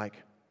she's like,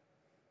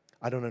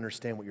 I don't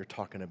understand what you're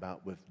talking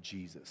about with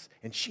Jesus.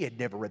 And she had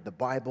never read the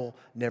Bible,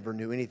 never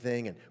knew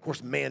anything. And of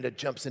course, Amanda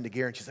jumps into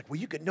gear, and she's like, well,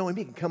 you could know him,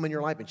 he can come in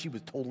your life. And she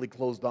was totally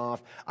closed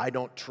off. I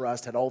don't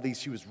trust, had all these,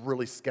 she was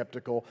really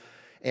skeptical.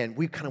 And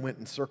we kind of went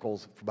in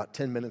circles for about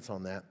 10 minutes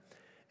on that.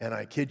 And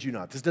I kid you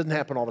not, this doesn't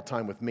happen all the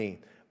time with me,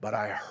 but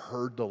I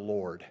heard the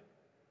Lord.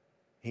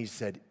 He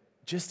said,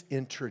 just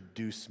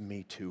introduce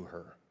me to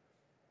her.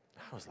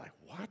 I was like,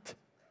 what?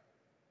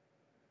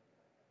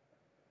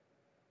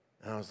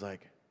 And I was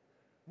like,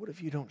 what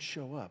if you don't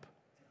show up?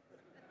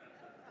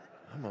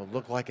 I'm going to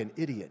look like an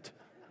idiot.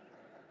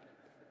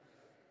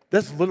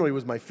 This literally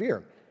was my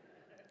fear.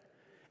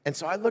 And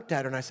so I looked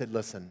at her and I said,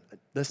 listen,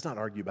 let's not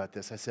argue about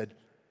this. I said,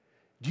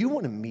 do you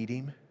want to meet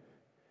him?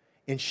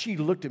 And she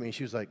looked at me and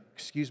she was like,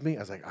 excuse me?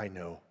 I was like, I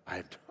know.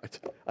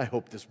 I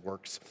hope this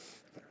works.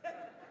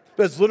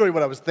 That's literally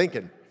what I was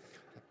thinking.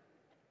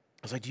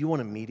 I was like, do you want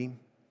to meet him?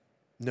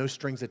 No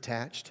strings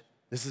attached.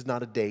 This is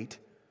not a date.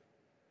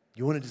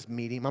 You want to just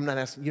meet him? I'm not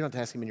asking, you don't have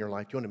to ask him in your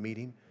life. Do you want to meet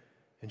him?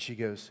 And she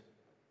goes,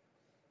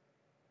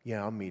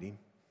 yeah, I'll meet him.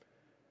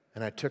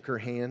 And I took her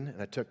hand,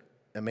 and I took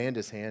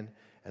Amanda's hand,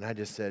 and I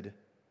just said,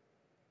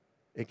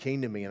 it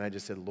came to me, and I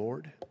just said,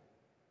 Lord,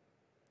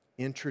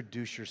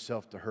 introduce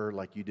yourself to her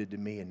like you did to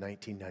me in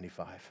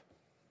 1995.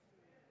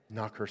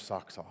 Knock her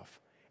socks off.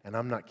 And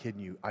I'm not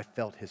kidding you. I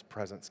felt his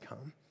presence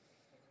come.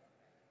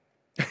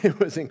 It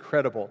was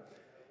incredible.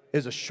 It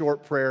was a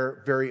short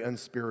prayer, very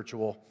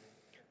unspiritual.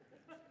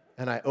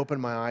 And I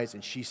opened my eyes,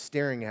 and she's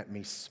staring at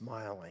me,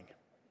 smiling.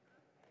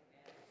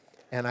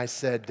 And I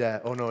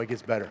said, oh, no, it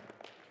gets better.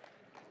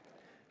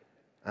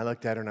 I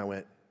looked at her, and I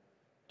went,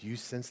 do you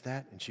sense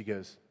that? And she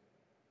goes,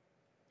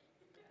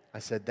 I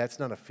said, that's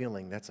not a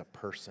feeling, that's a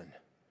person.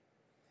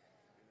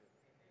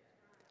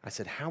 I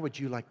said, how would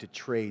you like to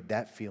trade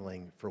that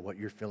feeling for what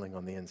you're feeling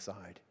on the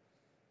inside?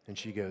 And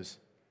she goes,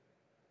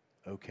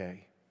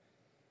 okay.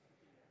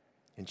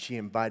 And she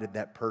invited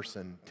that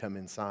person to come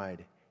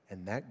inside,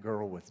 and that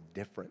girl was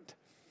different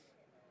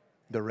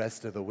the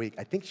rest of the week.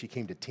 I think she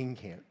came to teen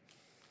camp.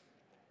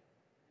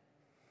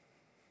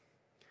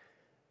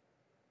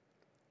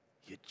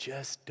 You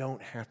just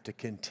don't have to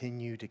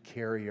continue to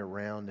carry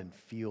around and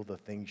feel the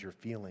things you're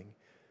feeling.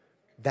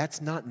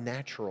 That's not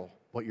natural,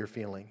 what you're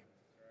feeling.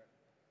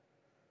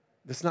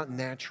 That's not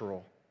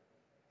natural.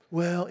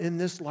 Well, in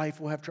this life,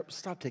 we'll have trouble.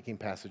 Stop taking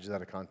passages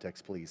out of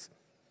context, please.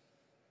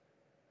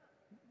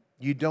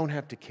 You don't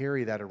have to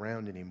carry that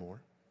around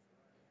anymore.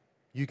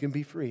 You can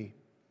be free.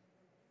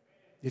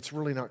 It's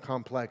really not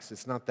complex.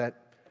 It's not that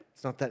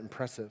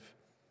impressive.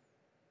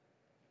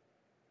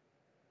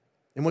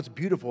 And what's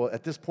beautiful,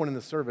 at this point in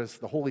the service,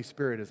 the Holy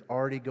Spirit is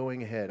already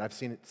going ahead. I've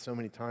seen it so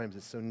many times.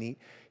 It's so neat.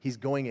 He's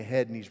going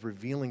ahead and he's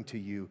revealing to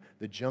you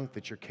the junk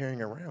that you're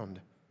carrying around.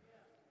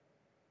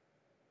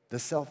 The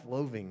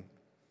self-loathing.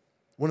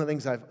 One of the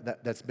things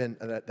that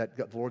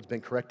the Lord's been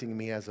correcting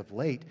me as of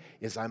late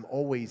is I'm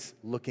always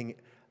looking.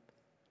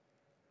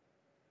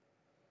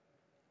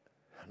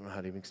 I don't know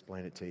how to even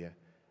explain it to you.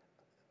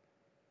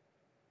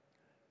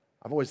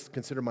 I've always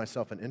considered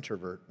myself an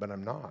introvert, but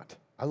I'm not.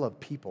 I love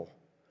people.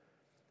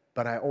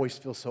 But I always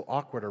feel so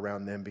awkward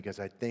around them because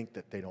I think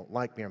that they don't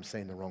like me, I'm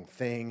saying the wrong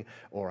thing,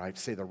 or I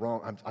say the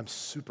wrong, I'm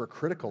super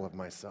critical of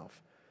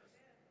myself.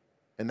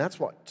 And that's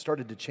what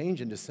started to change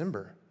in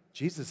December.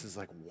 Jesus is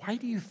like, why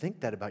do you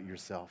think that about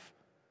yourself?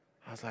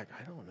 I was like,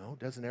 I don't know,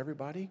 doesn't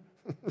everybody?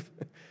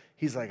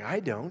 He's like, I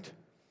don't.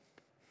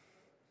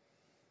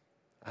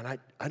 And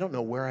I don't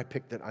know where I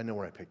picked that, I know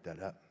where I picked that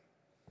up.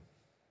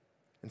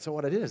 And so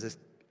what I did is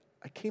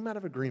I came out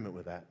of agreement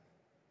with that.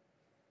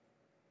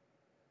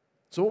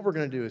 So what we're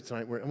going to do is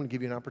tonight, I'm going to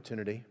give you an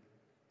opportunity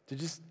to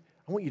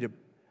I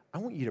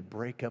want you to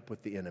break up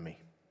with the enemy.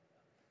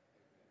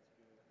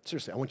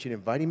 Seriously, I want you to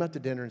invite him out to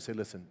dinner and say,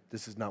 listen,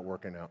 this is not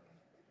working out.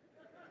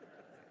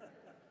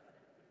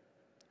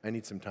 I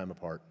need some time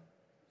apart.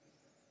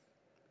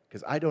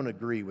 Because I don't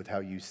agree with how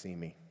you see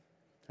me.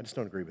 I just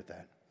don't agree with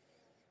that.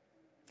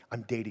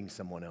 I'm dating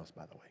someone else,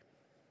 by the way.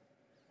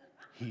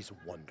 He's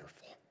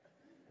wonderful.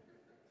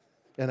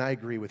 And I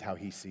agree with how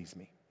he sees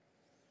me.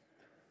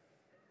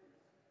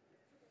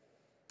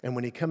 And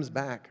when he comes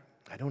back,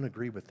 I don't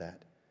agree with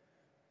that.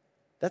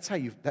 That's how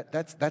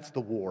that's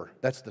the war.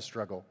 That's the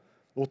struggle.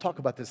 We'll talk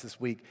about this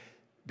week.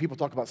 People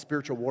talk about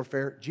spiritual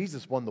warfare.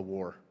 Jesus won the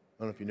war.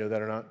 I don't know if you know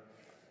that or not.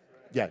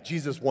 Yeah,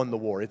 Jesus won the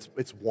war. It's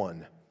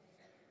won.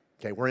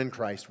 Okay, we're in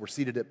Christ. We're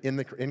seated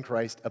in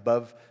Christ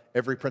above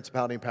every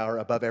principality and power,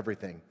 above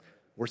everything.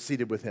 We're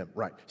seated with him.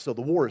 Right. So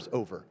the war is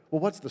over.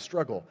 Well, what's the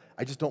struggle?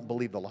 I just don't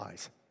believe the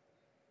lies.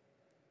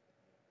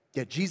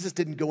 Yeah, Jesus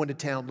didn't go into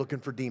town looking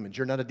for demons.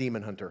 You're not a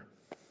demon hunter.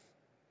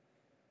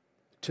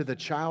 To the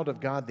child of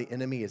God, the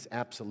enemy is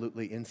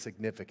absolutely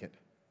insignificant.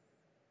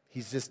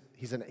 He's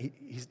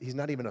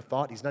not even a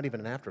thought. He's not even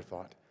an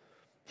afterthought.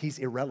 He's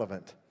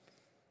irrelevant.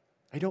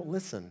 I don't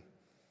listen.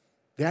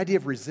 The idea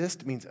of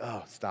resist means,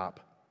 oh, stop.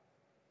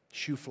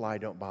 Shoo fly,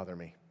 don't bother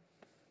me.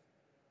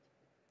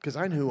 Because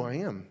I know who I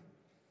am.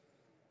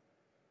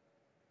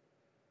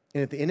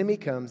 And if the enemy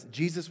comes,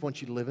 Jesus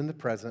wants you to live in the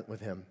present with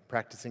him,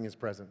 practicing his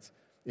presence.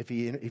 If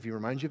he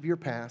reminds you of your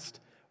past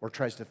or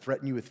tries to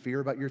threaten you with fear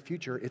about your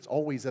future, it's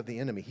always of the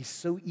enemy. He's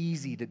so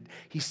easy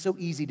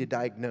to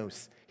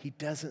diagnose. He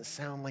doesn't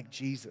sound like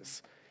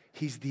Jesus.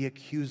 He's the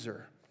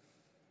accuser.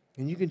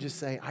 And you can just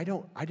say,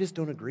 I just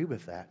don't agree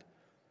with that.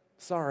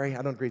 Sorry,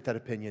 I don't agree with that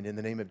opinion in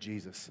the name of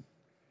Jesus.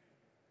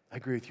 I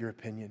agree with your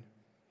opinion.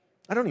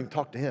 I don't even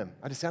talk to him.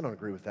 I just say, I don't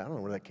agree with that. I don't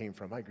know where that came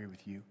from. I agree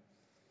with you.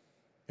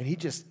 And he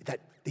just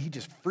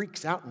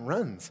freaks out and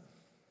runs.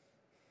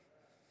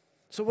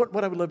 So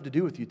what I would love to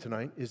do with you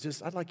tonight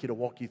is I'd like you to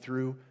walk you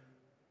through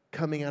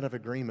coming out of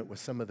agreement with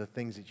some of the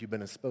things that you've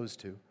been exposed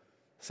to,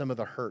 some of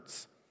the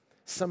hurts,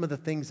 some of the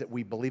things that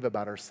we believe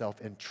about ourselves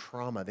and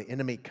trauma. The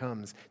enemy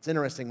comes. It's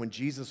interesting, when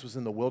Jesus was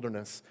in the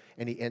wilderness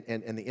and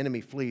the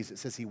enemy flees, it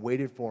says he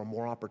waited for a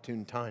more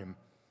opportune time.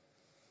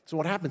 So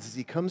what happens is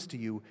he comes to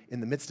you in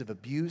the midst of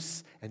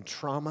abuse and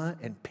trauma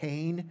and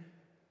pain,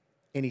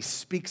 and he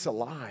speaks a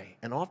lie.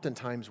 And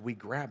oftentimes we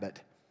grab it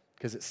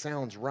because it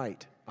sounds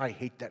right. I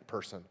hate that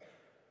person.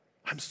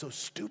 I'm so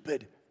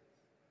stupid.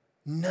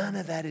 None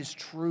of that is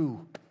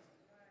true.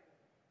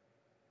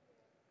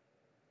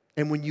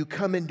 And when you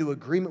come into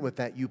agreement with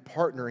that, you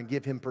partner and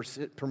give him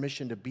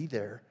permission to be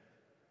there.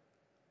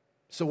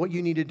 So what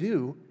you need to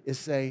do is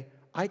say,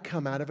 I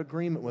come out of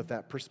agreement with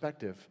that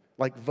perspective,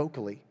 like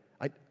vocally.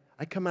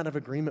 I come out of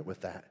agreement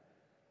with that.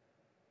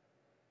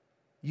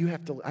 You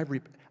have to,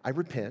 I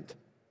repent.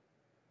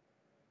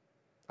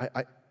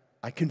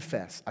 I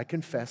confess. I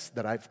confess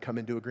that I've come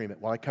into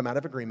agreement. Well, I come out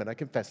of agreement. I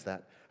confess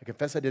that. I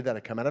confess I did that. I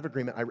come out of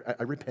agreement.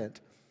 I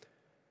repent.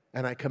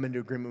 And I come into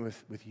agreement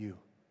with you.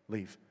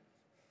 Leave.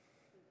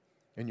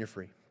 And you're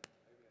free.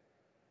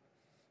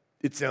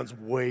 It sounds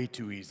way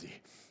too easy.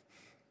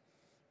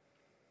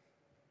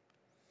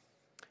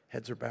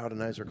 Heads are bowed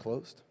and eyes are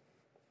closed.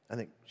 I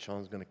think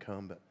Sean's going to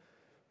come, but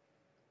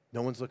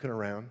no one's looking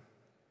around.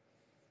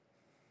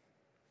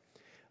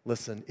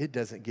 Listen, it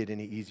doesn't get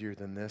any easier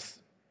than this.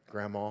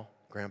 Grandma,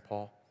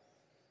 grandpa,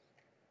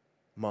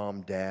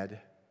 mom, dad,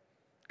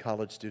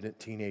 college student,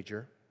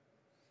 teenager.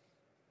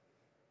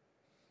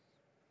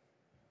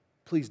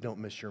 Please don't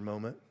miss your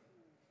moment.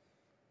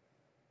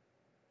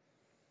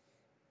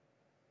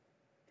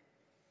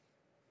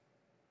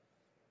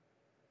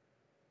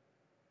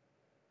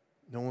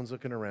 No one's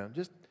looking around.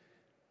 Just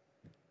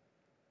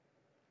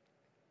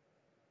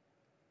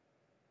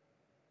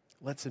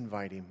let's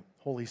invite him.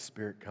 Holy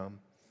Spirit, come.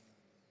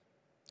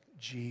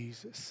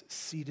 Jesus,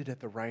 seated at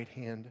the right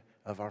hand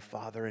of our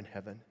Father in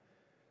heaven.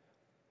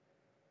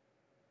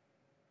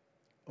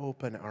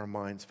 Open our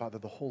minds. Father,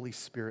 the Holy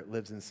Spirit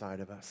lives inside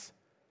of us.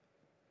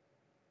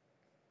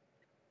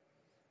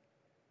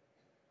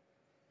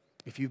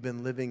 If you've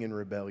been living in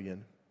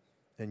rebellion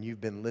and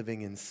you've been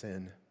living in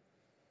sin,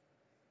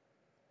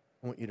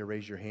 I want you to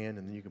raise your hand,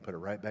 and then you can put it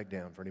right back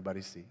down for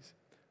anybody sees.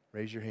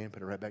 Raise your hand,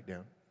 put it right back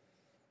down.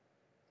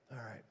 All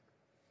right.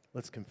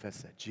 Let's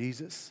confess that.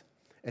 Jesus,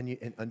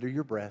 and under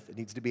your breath, it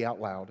needs to be out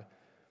loud.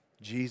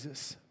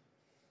 Jesus,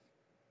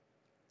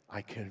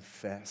 I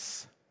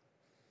confess.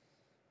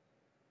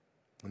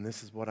 And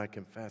this is what I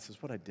confess. This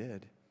is what I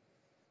did.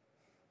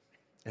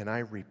 And I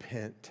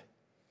repent.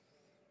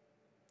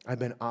 I've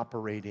been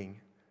operating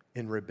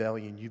in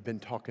rebellion. You've been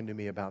talking to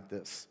me about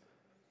this.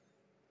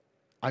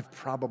 I've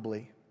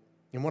probably,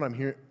 and what I'm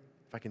hearing,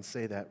 if I can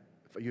say that,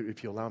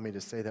 if you allow me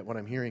to say that, what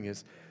I'm hearing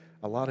is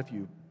a lot of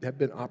you have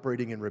been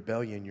operating in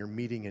rebellion. You're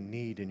meeting a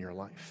need in your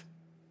life.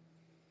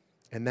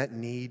 And that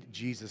need,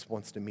 Jesus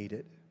wants to meet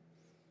it.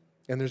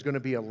 And there's going to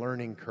be a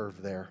learning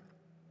curve there.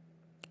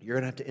 You're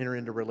going to have to enter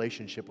into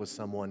relationship with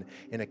someone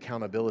in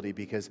accountability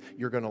because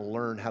you're going to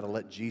learn how to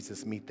let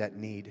Jesus meet that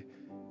need.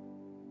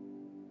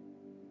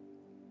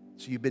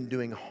 So you've been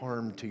doing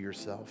harm to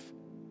yourself.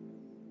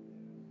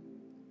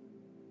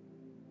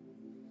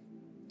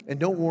 And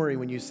don't worry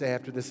when you say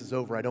after this is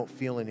over, I don't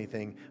feel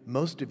anything.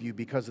 Most of you,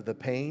 because of the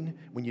pain,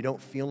 when you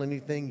don't feel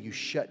anything, you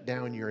shut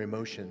down your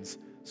emotions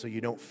so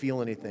you don't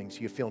feel anything, so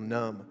you feel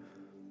numb.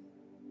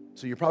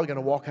 So you're probably going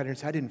to walk out here and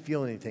say, I didn't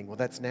feel anything. Well,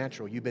 that's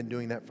natural. You've been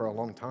doing that for a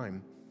long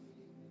time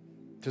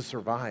to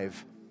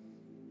survive.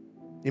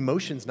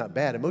 Emotion's not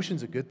bad.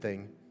 Emotion's a good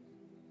thing.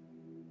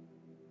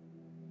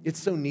 It's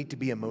so neat to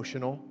be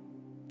emotional,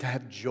 to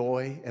have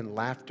joy and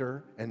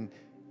laughter and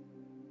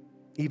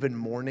even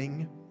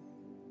mourning,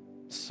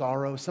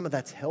 sorrow. Some of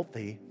that's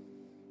healthy.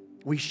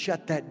 We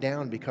shut that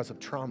down because of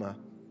trauma.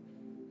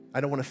 I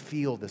don't want to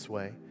feel this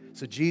way.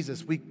 So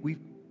Jesus, we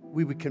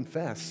would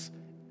confess,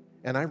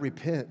 and I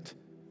repent.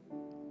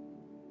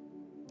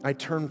 I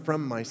turn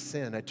from my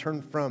sin. I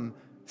turn from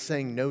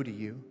saying no to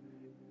you.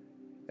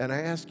 And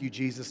I ask you,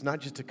 Jesus, not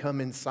just to come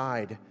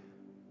inside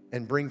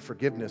and bring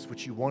forgiveness,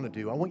 which you want to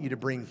do. I want you to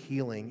bring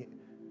healing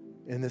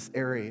in this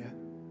area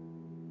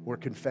where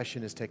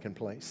confession has taken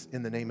place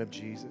in the name of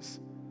Jesus.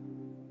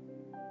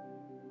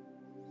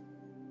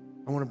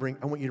 I want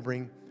you to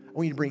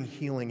bring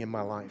healing in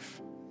my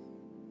life.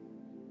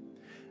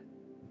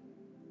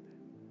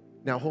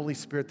 Now, Holy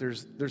Spirit,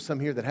 there's some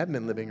here that haven't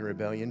been living in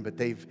rebellion, but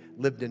they've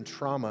lived in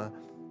trauma,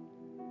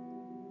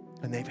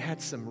 and they've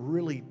had some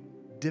really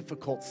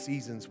difficult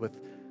seasons with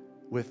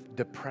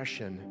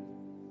depression,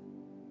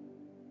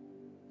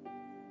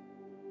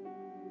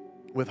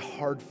 with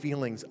hard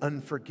feelings,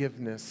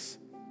 unforgiveness,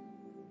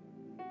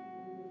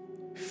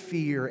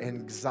 fear,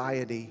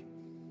 anxiety,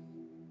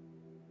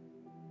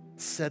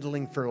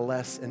 settling for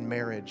less in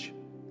marriage.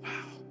 Wow.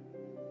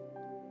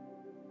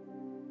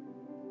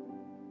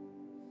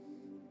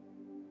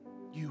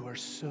 You are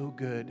so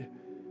good.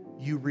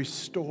 You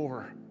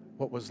restore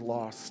what was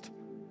lost.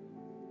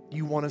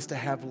 You want us to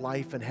have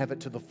life and have it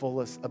to the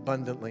fullest,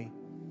 abundantly.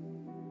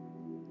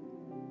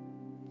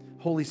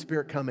 Holy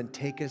Spirit, come and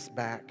take us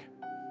back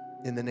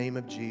in the name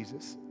of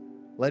Jesus.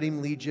 Let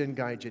him lead you and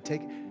guide you.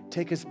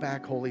 Take us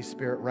back, Holy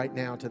Spirit, right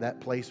now to that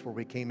place where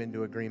we came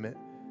into agreement.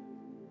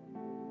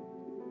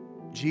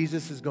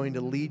 Jesus is going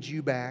to lead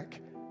you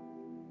back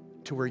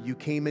to where you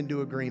came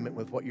into agreement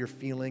with what you're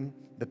feeling,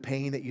 the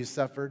pain that you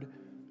suffered.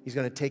 He's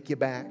going to take you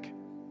back.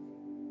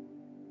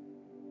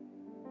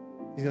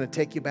 He's going to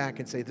take you back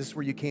and say, this is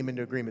where you came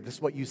into agreement. This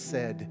is what you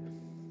said.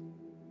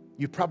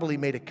 You probably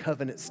made a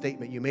covenant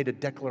statement. You made a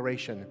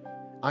declaration.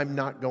 I'm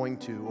not going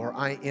to, or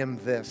I am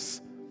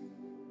this.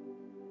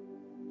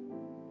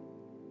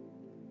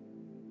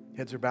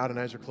 Heads are bowed and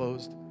eyes are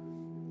closed.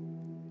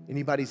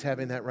 Anybody's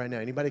having that right now.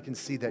 Anybody can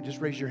see that. Just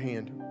raise your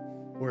hand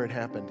where it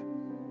happened.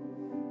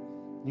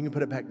 You can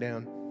put it back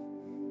down.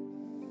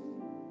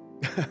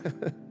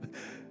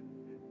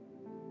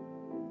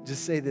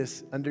 Just say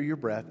this under your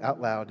breath out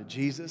loud.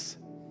 Jesus,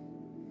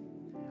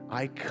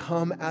 I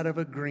come out of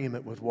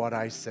agreement with what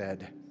I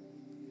said.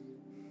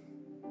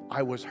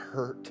 I was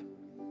hurt.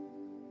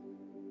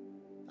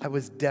 I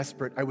was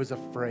desperate. I was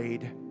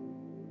afraid.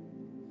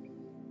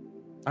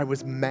 I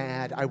was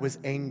mad. I was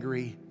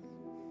angry.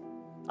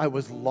 I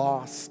was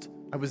lost.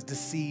 I was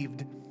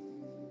deceived.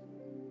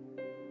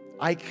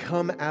 I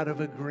come out of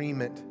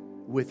agreement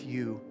with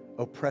you,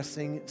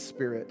 oppressing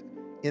spirit,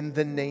 in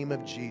the name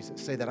of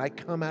Jesus. Say that. I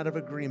come out of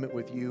agreement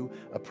with you,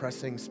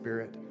 oppressing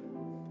spirit.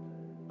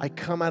 I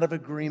come out of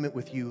agreement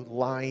with you,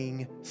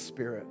 lying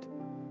spirit.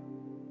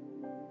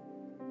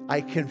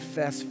 I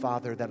confess,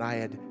 Father, that I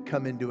had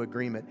come into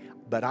agreement,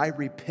 but I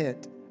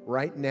repent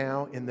right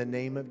now in the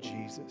name of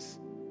Jesus.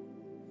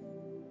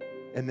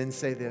 And then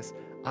say this,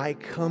 I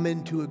come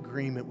into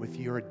agreement with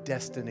your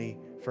destiny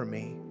for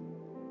me.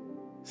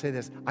 Say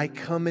this, I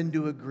come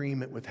into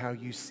agreement with how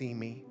you see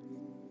me.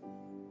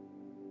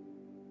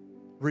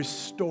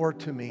 Restore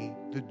to me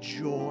the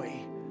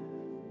joy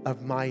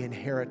of my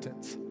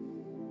inheritance.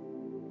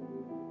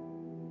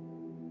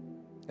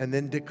 And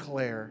then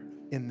declare,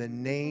 in the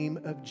name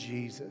of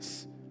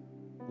Jesus,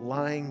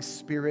 lying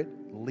spirit,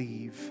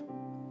 leave.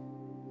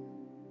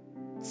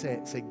 Say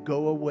it. Say,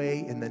 go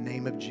away in the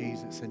name of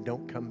Jesus and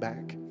don't come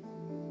back.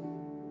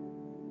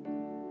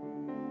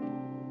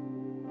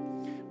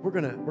 We're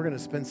gonna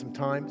spend some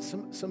time.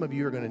 Some of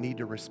you are gonna need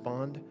to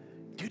respond.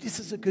 Dude, this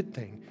is a good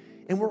thing.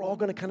 And we're all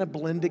gonna kind of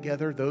blend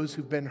together, those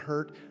who've been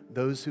hurt,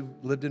 those who've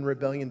lived in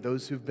rebellion,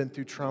 those who've been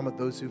through trauma,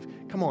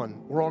 come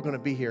on, we're all gonna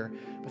be here.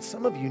 But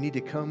some of you need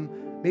to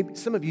come, maybe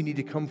some of you need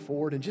to come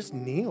forward and just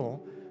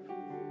kneel.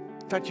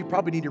 In fact, you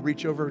probably need to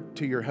reach over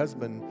to your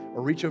husband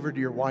or reach over to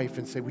your wife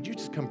and say, would you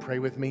just come pray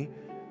with me?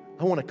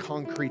 I want to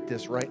concrete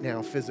this right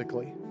now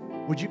physically.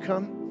 Would you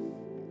come?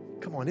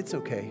 Come on, it's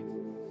okay.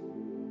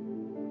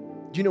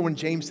 Do you know when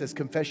James says,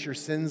 confess your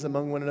sins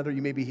among one another,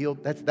 you may be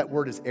healed? That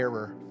word is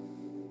error.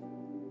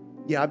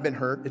 Yeah, I've been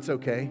hurt. It's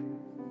okay.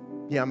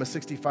 Yeah, I'm a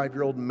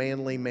 65-year-old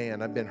manly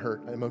man. I've been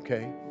hurt. I'm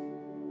okay.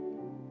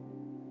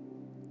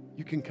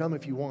 You can come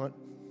if you want.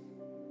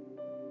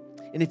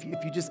 And if you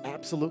just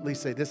absolutely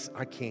say, this,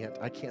 I can't,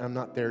 I'm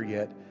not there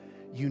yet,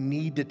 you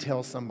need to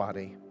tell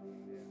somebody.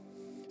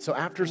 So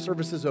after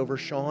service is over,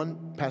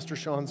 Pastor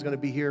Sean's going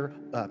to be here.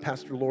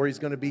 Pastor Lori's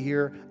going to be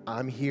here.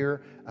 I'm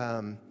here.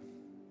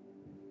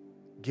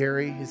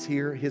 Gary is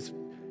here, his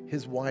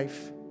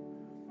wife.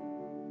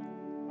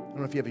 I don't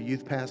know if you have a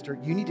youth pastor.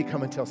 You need to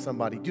come and tell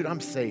somebody, dude, I'm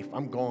safe.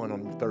 I'm gone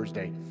on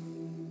Thursday.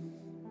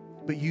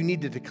 But you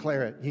need to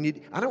declare it. We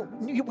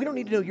don't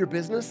need to know your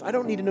business. I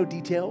don't need to know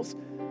details.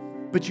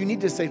 But you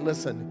need to say,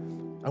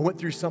 listen, I went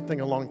through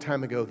something a long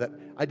time ago that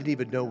I didn't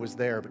even know was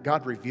there, but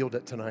God revealed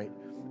it tonight.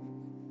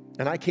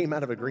 And I came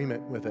out of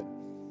agreement with it.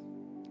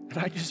 And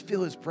I just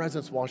feel his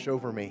presence wash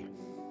over me.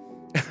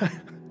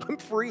 I'm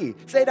free.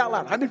 Say it out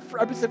loud. I've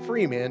been set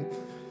free, man.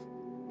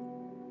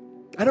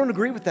 I don't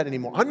agree with that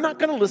anymore. I'm not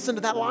going to listen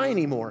to that lie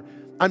anymore.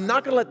 I'm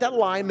not going to let that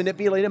lie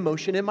manipulate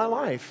emotion in my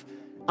life.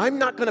 I'm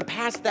not going to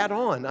pass that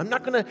on. I'm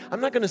not going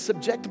to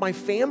subject my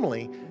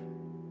family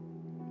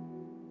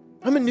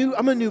I'm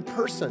a new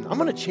person. I'm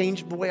going to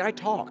change the way I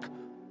talk.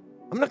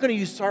 I'm not going to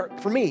use,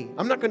 for me,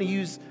 I'm not going to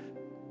use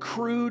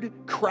crude,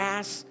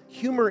 crass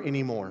humor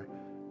anymore.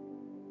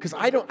 Because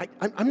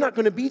I'm not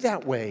going to be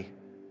that way.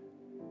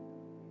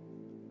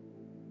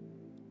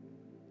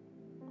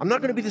 I'm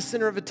not going to be the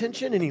center of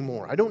attention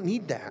anymore. I don't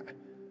need that.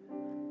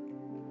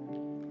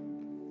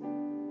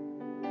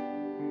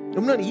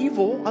 I'm not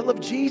evil. I love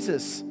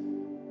Jesus.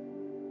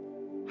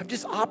 I've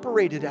just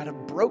operated out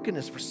of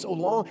brokenness for so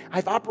long.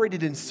 I've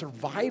operated in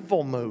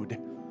survival mode.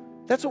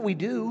 That's what we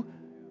do.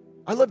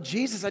 I love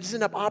Jesus. I just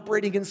end up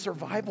operating in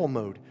survival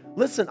mode.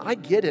 Listen, I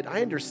get it.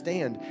 I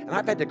understand. And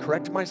I've had to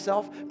correct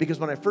myself because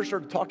when I first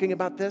started talking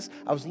about this,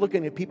 I was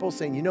looking at people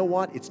saying, you know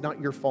what? It's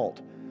not your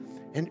fault.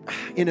 And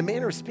in a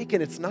manner of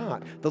speaking, it's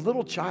not. The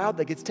little child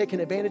that gets taken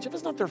advantage of,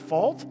 it's not their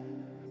fault.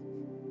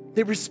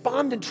 They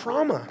respond in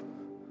trauma.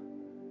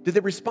 Did they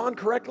respond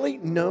correctly?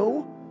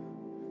 No.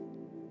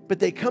 But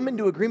they come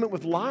into agreement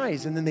with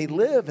lies, and then they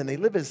live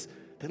as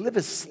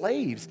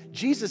slaves.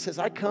 Jesus says,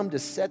 I come to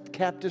set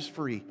captives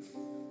free.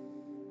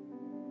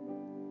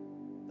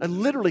 I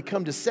literally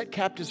come to set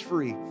captives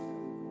free.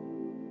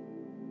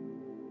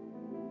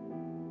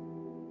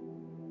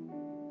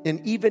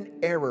 And even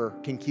error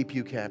can keep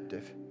you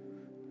captive.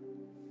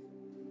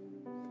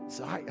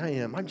 So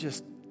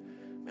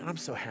I'm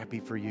so happy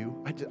for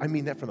you. I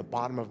mean that from the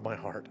bottom of my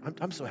heart.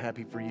 I'm so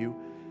happy for you.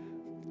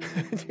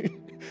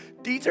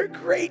 These are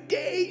great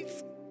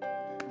days.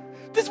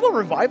 This is what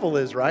revival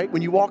is, right?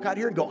 When you walk out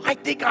here and go, I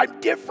think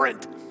I'm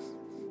different.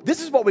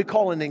 This is what we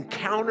call an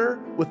encounter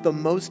with the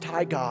Most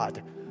High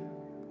God.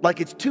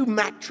 Like it's 2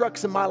 Mack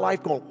trucks in my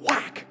life going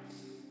whack.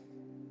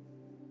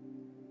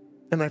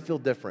 And I feel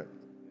different.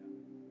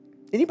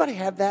 Anybody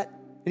have that?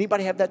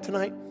 Anybody have that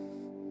tonight?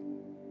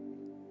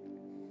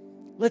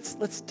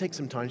 Let's take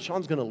some time.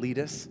 Sean's going to lead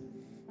us.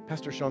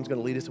 Pastor Sean's going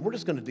to lead us, and we're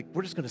just going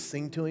to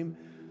sing to him.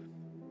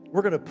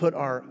 We're going to put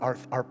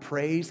our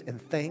praise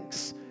and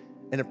thanks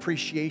and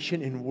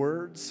appreciation in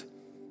words.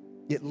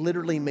 It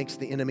literally makes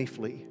the enemy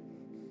flee.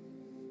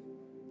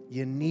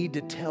 You need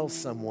to tell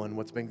someone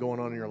what's been going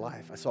on in your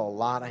life. I saw a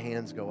lot of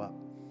hands go up.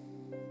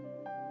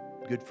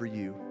 Good for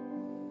you.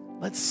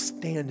 Let's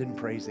stand and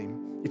praise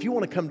him. If you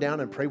want to come down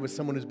and pray with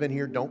someone who's been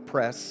here, don't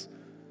press.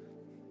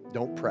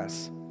 Don't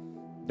press.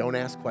 Don't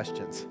ask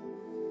questions.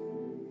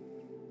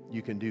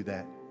 You can do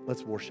that.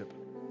 Let's worship.